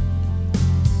place.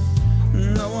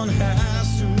 No one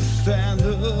has to stand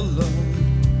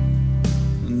alone.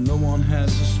 No one has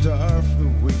to starve,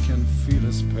 but we can feel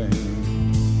his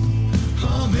pain.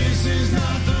 Oh, this is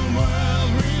not the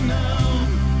world we know.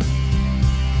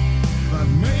 But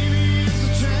maybe it's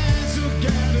a chance to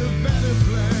get a better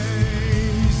place.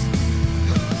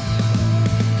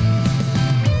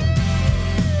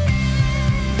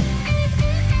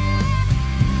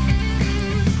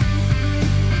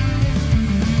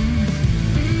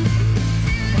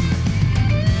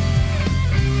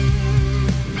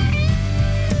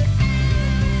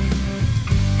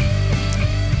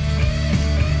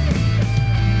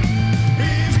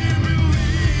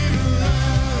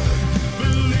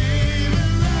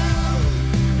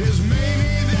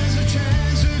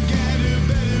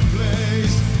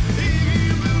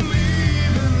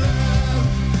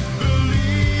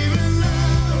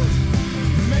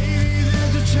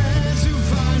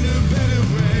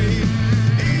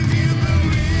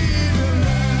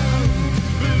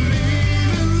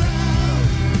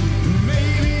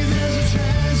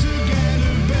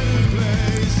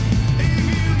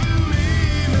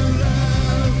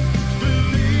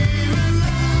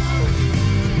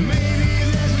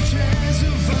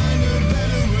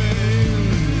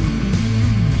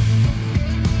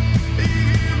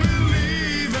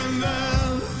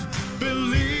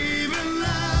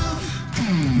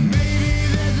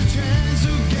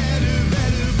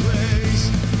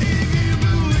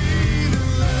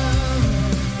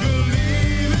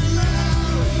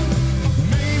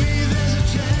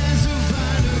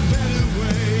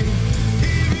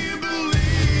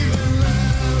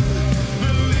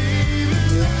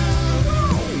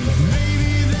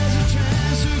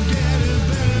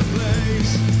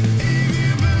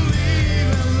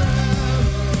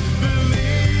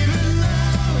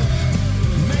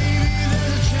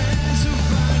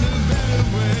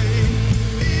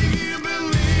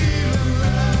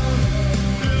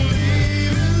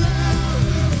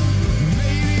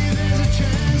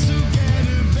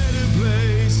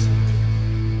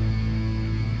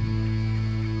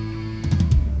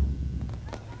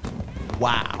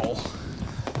 Wow.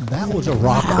 That was a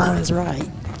rocker. That was right.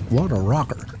 What a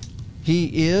rocker.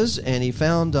 He is, and he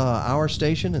found our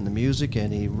station and the music,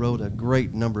 and he wrote a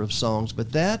great number of songs.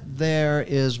 But that there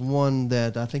is one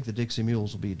that I think the Dixie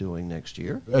Mules will be doing next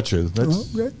year.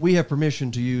 We have permission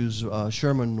to use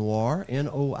Sherman Noir,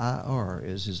 Noir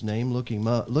is his name. Look him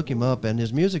up, and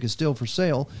his music is still for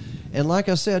sale. And like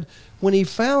I said, when he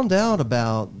found out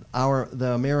about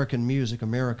the American music,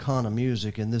 Americana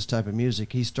music, and this type of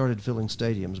music, he started filling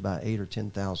stadiums, about 8,000 or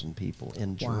 10,000 people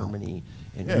in Germany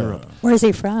and Europe. Where is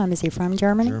he from? Is he from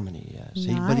Germany? Germany, yes.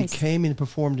 Nice. But he came and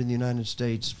performed in the United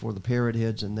States for the Parrot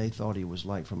Heads, and they thought he was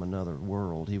like from another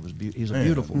world. He's a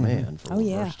beautiful man,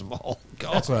 first of all.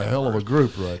 God. That's a hell of a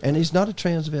group, right? And he's not a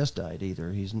transvestite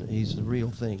either. He's the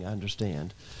real thing, I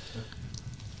understand.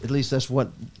 At least that's what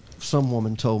some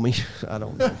woman told me. I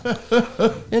don't know.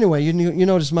 Anyway, you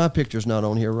notice my picture's not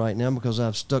on here right now because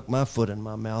I've stuck my foot in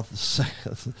my mouth.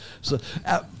 So,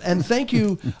 and thank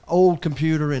you, old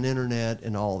computer and internet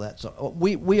and all that. So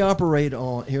we operate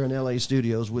on here in LA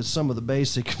studios with some of the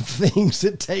basic things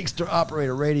it takes to operate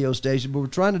a radio station, but we're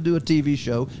trying to do a TV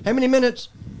show. How many minutes?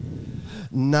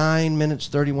 9 minutes,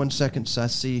 31 seconds I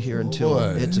see here until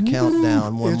it's a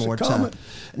countdown one more time.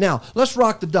 Now, let's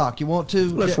rock the dock. You want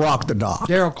to? Let's rock the dock.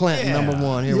 Daryl Clanton, number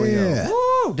one. Here we go.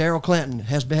 Woo! Daryl Clanton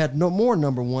has had no more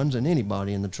number ones than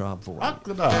anybody in the Trop 40. Rock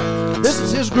the dock. This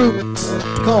is his group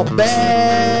called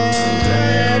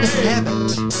Bad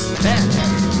Habit. Bad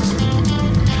Habit.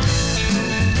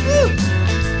 Woo!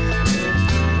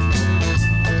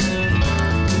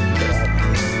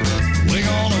 We're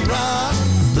gonna rock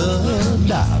the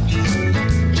dock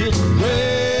till the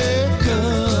break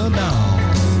of dawn.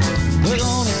 We're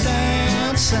gonna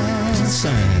dance and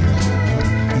sing,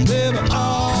 baby,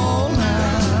 all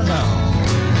night long.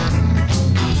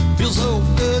 Feels so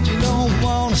good you don't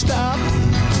wanna stop.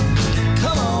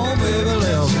 Come on, baby,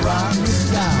 let's rock the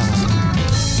dock.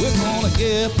 We're gonna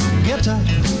get the guitar.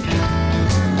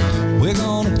 We're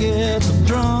gonna get the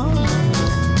drum.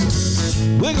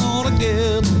 We're gonna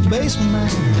get the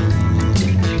basement.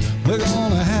 We're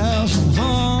gonna have some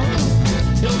fun.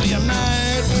 It'll be a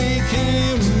night we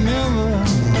can't remember.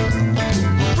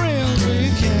 Friends we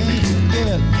can't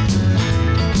forget.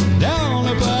 Down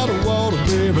there by the water,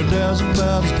 baby, that's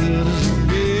about as good as it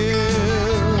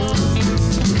gets.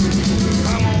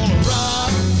 I'm gonna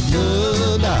rock the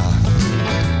dock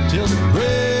till the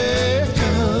break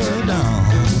of dawn.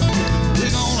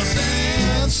 We're gonna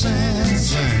dance and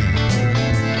sing,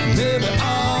 baby,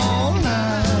 all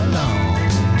night long.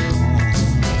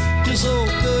 Just so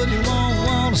good you won't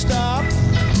want to stop.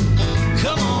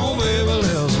 Come on, baby,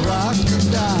 let's rock the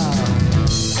dock.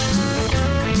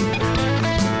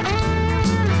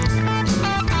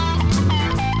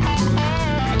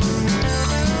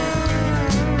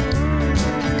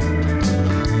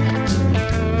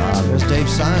 There's Dave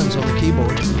Sines on the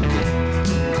keyboard.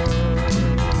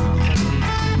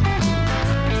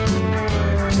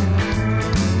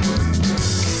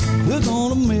 We're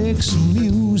gonna make some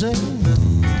music.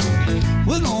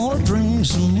 We're gonna drink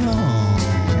some rum.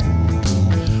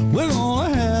 We're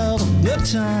gonna have a good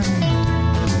time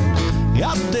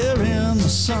out there in the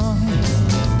sun.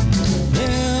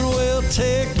 Then we'll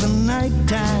take the night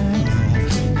time,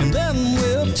 and then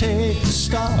we'll take the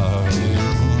stars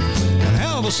and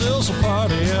have ourselves a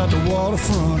party at the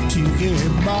waterfront tiki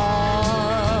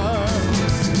bar.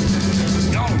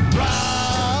 Gonna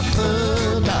rock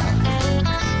the dock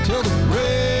till the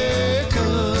break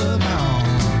of dawn.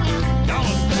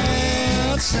 Gonna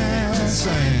dance and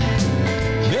sing,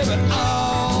 baby,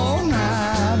 all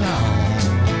night long.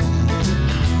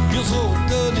 You're so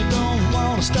good you don't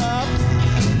wanna stop.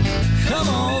 Come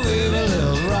on, baby,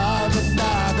 let's rock the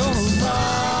dock. Gonna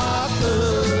rock the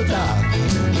dock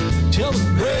till the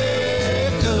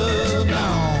break of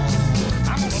dawn.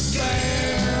 I'm gonna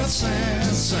dance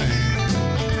and sing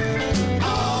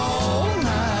all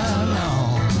night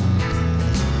long.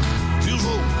 Feel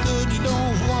so good you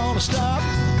don't wanna stop.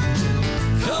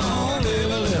 Come on, baby,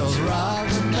 let's rock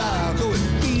the dock. Oh, it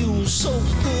feels so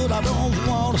good I don't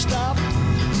wanna stop.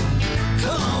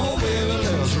 Come on, baby,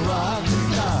 let's rock the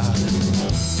dock.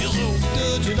 Feel so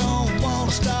good you don't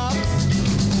wanna stop.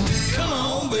 Come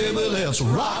on, baby, let's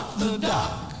rock the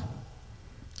dock.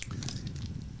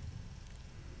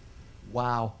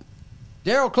 Wow.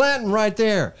 Daryl Clanton right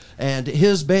there. And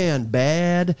his band,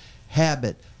 Bad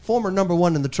Habit. Former number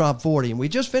one in the Trop 40. And we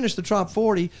just finished the Trop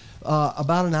 40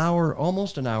 about an hour,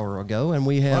 almost an hour ago. And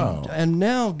we have, and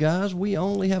now, guys, we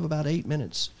only have about 8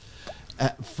 minutes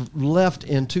left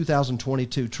in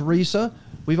 2022. Teresa,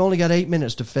 we've only got 8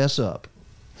 minutes to fess up.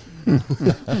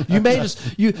 You made us.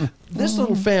 This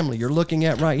little family you're looking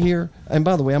at right here. And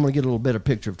by the way, I'm going to get a little better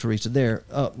picture of Teresa there.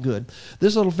 Good.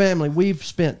 This little family, we've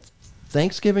spent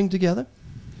Thanksgiving together.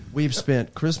 We've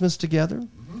spent Christmas together.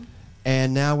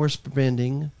 And now we're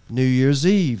spending New Year's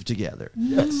Eve together.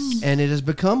 Yes. And it has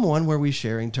become one where we're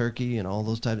sharing turkey and all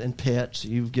those types, and pets.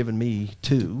 You've given me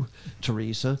 2,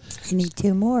 Teresa. I need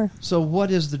 2 more. So what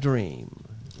is the dream?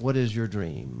 What is your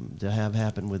dream to have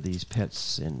happen with these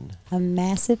pets? And A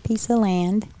massive piece of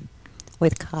land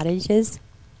with cottages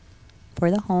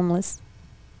for the homeless,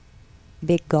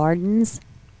 big gardens,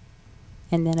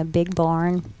 and then a big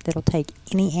barn that'll take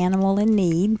any animal in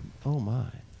need. Oh, my.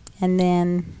 And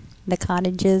then the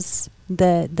cottages,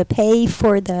 the pay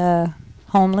for the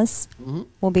homeless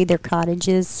will be their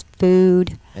cottages,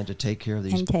 food, And to take care of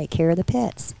these. and take care of the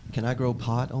pets. Can I grow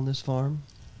pot on this farm?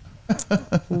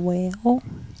 Well,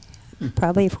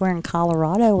 probably if we're in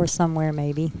Colorado or somewhere,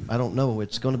 maybe. I don't know.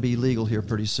 It's going to be legal here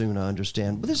pretty soon, I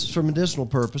understand. But this is for medicinal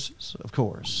purposes, of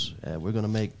course. We're going to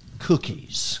make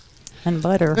cookies. And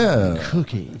butter. Yeah.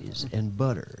 Cookies and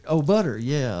butter. Oh, butter,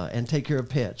 yeah. And take care of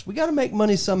pets. We got to make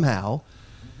money somehow.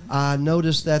 I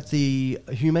noticed that the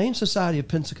Humane Society of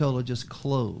Pensacola just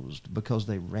closed because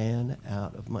they ran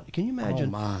out of money. Can you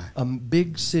imagine a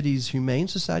big city's Humane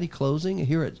Society closing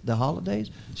here at the holidays?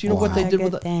 So you know what they did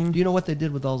with? Do you know what they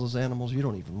did with all those animals? You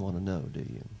don't even want to know, do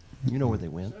you? You know where they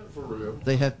went. For real?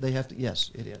 They have to.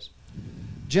 Yes, it is.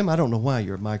 Jim, I don't know why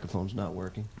your microphone's not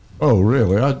working. Oh,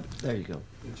 really? There you go.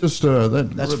 Just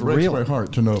That's for breaks real. my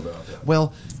heart to know about that.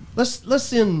 Well,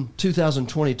 let's end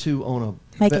 2022 on a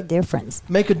Make a difference.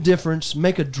 Make a difference.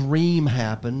 Make a dream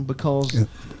happen, because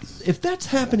if that's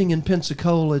happening in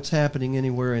Pensacola, it's happening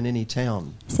anywhere in any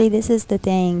town. See, this is the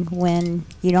thing. When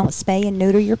you don't spay and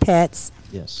neuter your pets,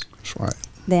 Yes. That's right.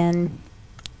 then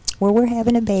we're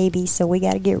having a baby, so we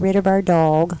got to get rid of our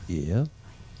dog. Yeah.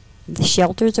 The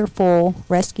shelters are full,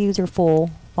 rescues are full,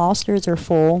 fosters are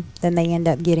full, then they end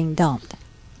up getting dumped.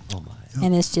 Oh, my.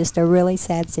 And it's just a really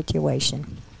sad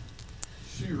situation.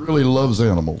 She really loves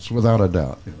animals, without a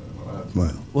doubt.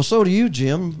 Well, so do you,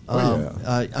 Jim.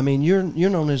 yeah. I mean, you're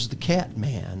known as the Cat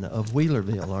Man of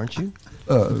Wheelerville, aren't you?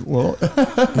 Well,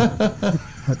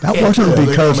 That wasn't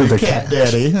because of the Cat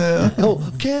cats. Daddy.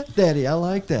 Oh, Cat Daddy, I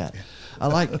like that.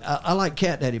 I like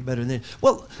Cat Daddy better than.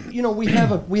 Well, you know, we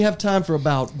have time for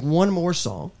about one more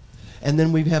song, and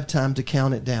then we have time to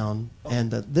count it down.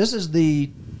 And this is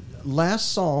the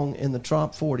last song in the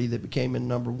Top 40 that became in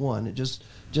number one. It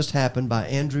just happened by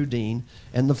Andrew Dean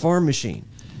and the Farm Machine.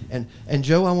 And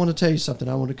Joe, I want to tell you something.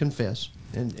 I want to confess,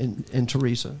 and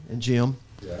Teresa and Jim.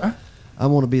 Yeah. I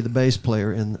want to be the bass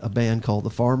player in a band called the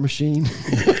Farm Machine,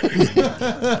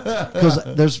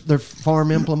 because they're farm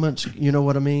implements. You know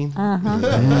what I mean?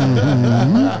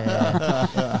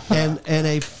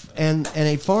 And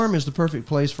a farm is the perfect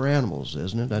place for animals,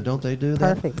 isn't it? Now, don't they do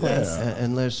that? Perfect place.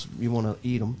 Unless you want to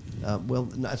eat them. Well,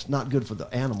 it's not good for the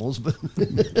animals, but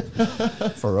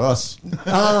For us.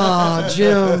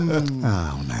 Jim.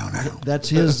 Oh, no. That's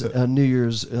his New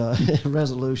Year's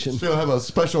resolution. She'll have a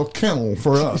special kennel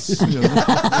for us. You know.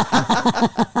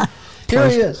 Here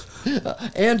he is,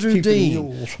 Andrew Keep the Dean,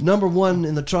 mules. number one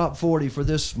in the Top 40 for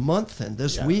this month and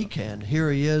this week, and here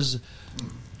he is,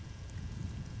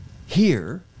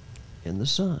 Here in the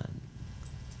Sun.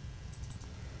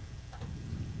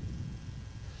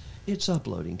 It's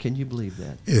uploading. Can you believe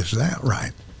that? Is that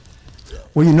right?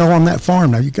 Well, you know, on that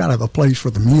farm now, you got to have a place for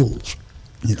the mules,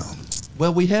 you know.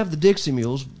 Well, we have the Dixie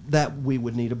Mules. That we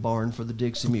would need a barn for the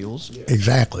Dixie Mules.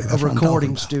 Exactly. A That's what I'm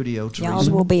recording talking studio, Y'all's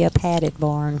Teresa. will be a padded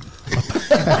barn.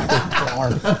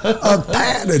 about. A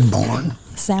padded barn.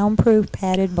 Soundproof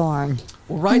padded barn.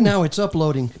 Well, right now it's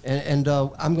uploading, and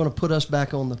I'm going to put us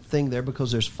back on the thing there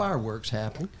because there's fireworks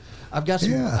happening. I've got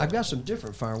some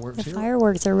different fireworks The here.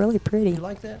 fireworks are really pretty. You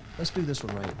like that? Let's do this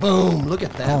one right. Boom! Look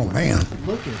at that. Oh, one. man.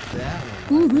 Look at that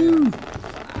one. Right there.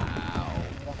 Wow,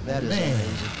 that is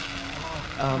amazing.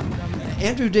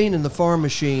 Andrew Dean and the Farm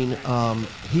Machine.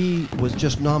 He was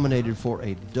just nominated for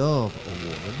a Dove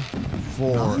Award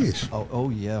for. Nice.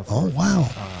 Oh yeah. Oh, wow.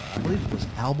 I believe it was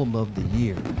Album of the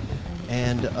Year,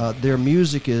 and their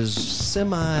music is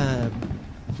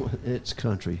it's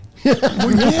country.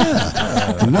 Well,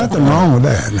 yeah. Nothing wrong with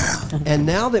that now. And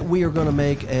now that we are going to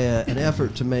make an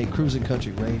effort to make Cruising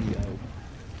Country Radio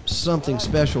something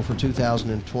special for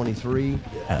 2023,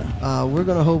 we're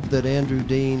going to hope that Andrew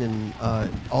Dean and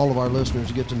all of our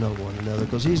listeners get to know one another,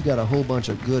 because he's got a whole bunch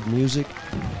of good music.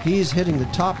 He's hitting the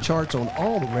top charts on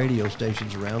all the radio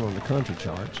stations around on the country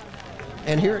charts.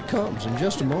 And here it comes in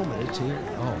just a moment. It's here.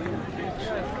 Oh, here it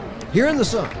is. Here in the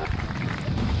Sun.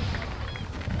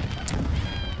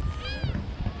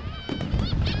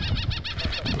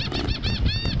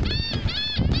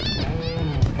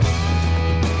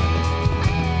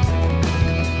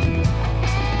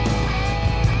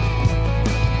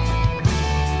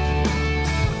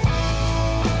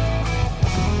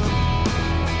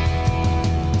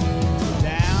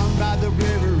 Down by the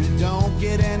river, it don't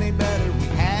get any better. We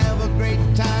have a great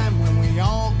time when we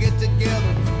all get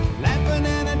together, laughing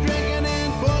and a drinking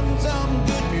and putting some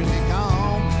good music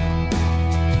on.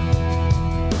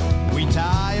 We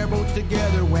tie our boats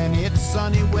together when it's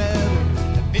sunny weather.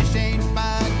 The fish ain't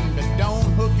biting, but don't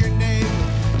hook your neighbor.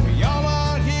 We all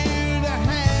are here to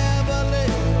have a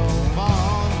little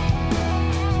fun.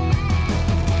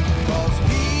 'Cause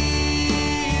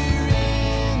here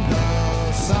in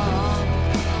the sun,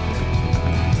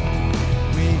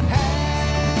 we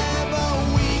have a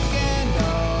weekend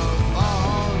of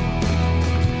fun.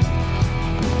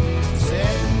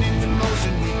 Setting into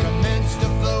motion, we commence to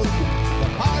float. The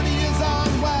party is on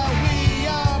while we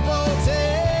are both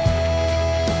here.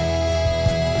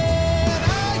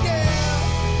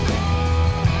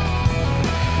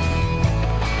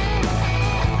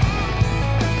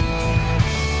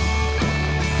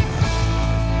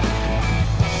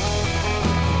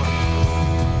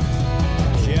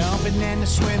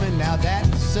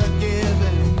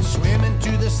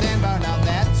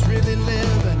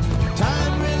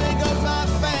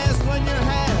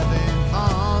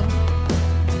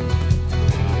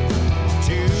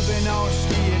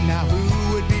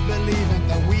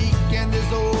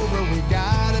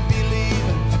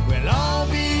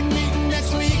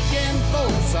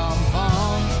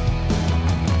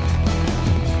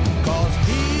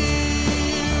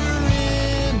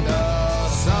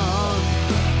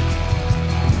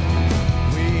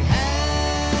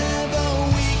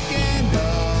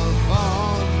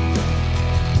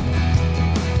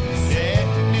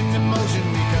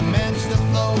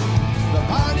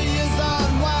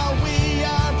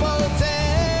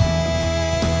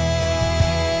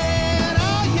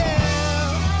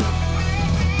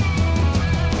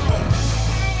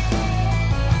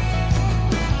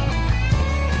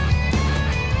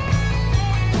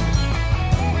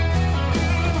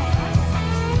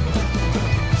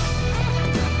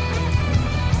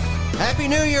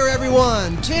 New Year,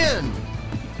 everyone. 10,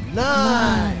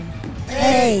 9,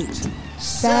 8,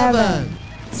 7,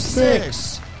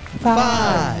 6,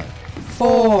 5,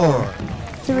 4,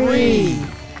 3,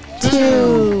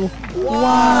 2, 1.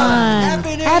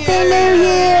 Happy New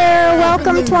Year!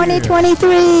 Welcome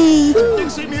 2023.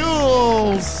 Dixie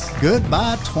Mules.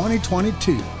 Goodbye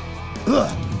 2022.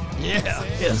 Yeah.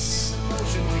 Yes.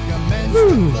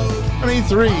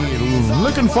 23.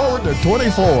 Looking forward to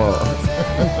 24.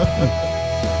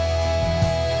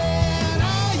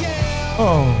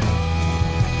 Oh.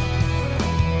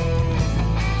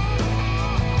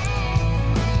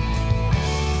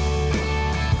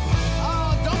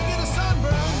 Don't get a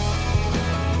sunburn.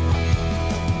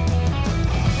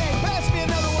 Hey, pass me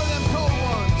another one of them cold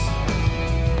ones.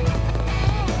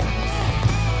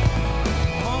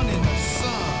 On in the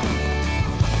sun.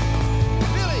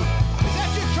 Billy, is that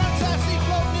your trunks I see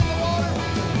floating in the water?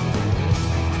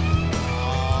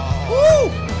 Woo!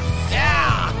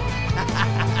 Yeah!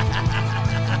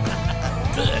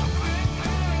 Good.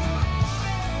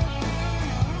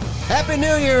 Happy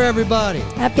New Year, everybody.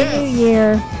 Happy New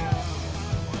Year.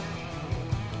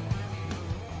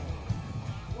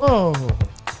 Whoa.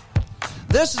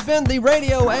 This has been the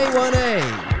Radio A1A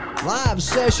live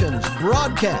sessions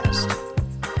broadcast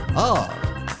of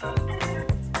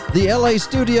the LA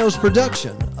Studios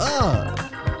production of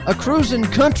a Cruisin'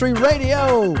 Country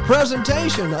Radio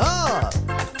presentation of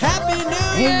Happy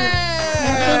New Year!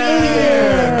 Happy New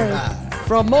Year!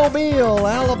 From Mobile,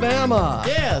 Alabama.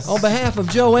 Yes. On behalf of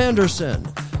Joe Anderson,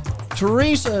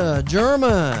 Teresa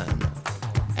German,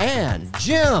 and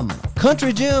Jim,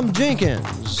 Country Jim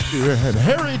Jenkins. And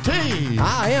Harry T.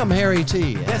 I am Harry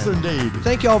T. Yes, and indeed.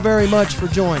 Thank y'all very much for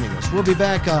joining us. We'll be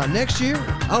back next year.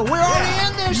 Oh, we're already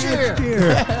in this year.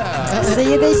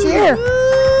 See you this year.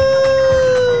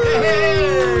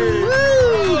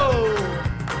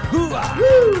 Hoo-ah.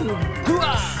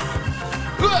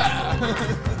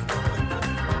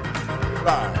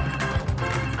 Bye.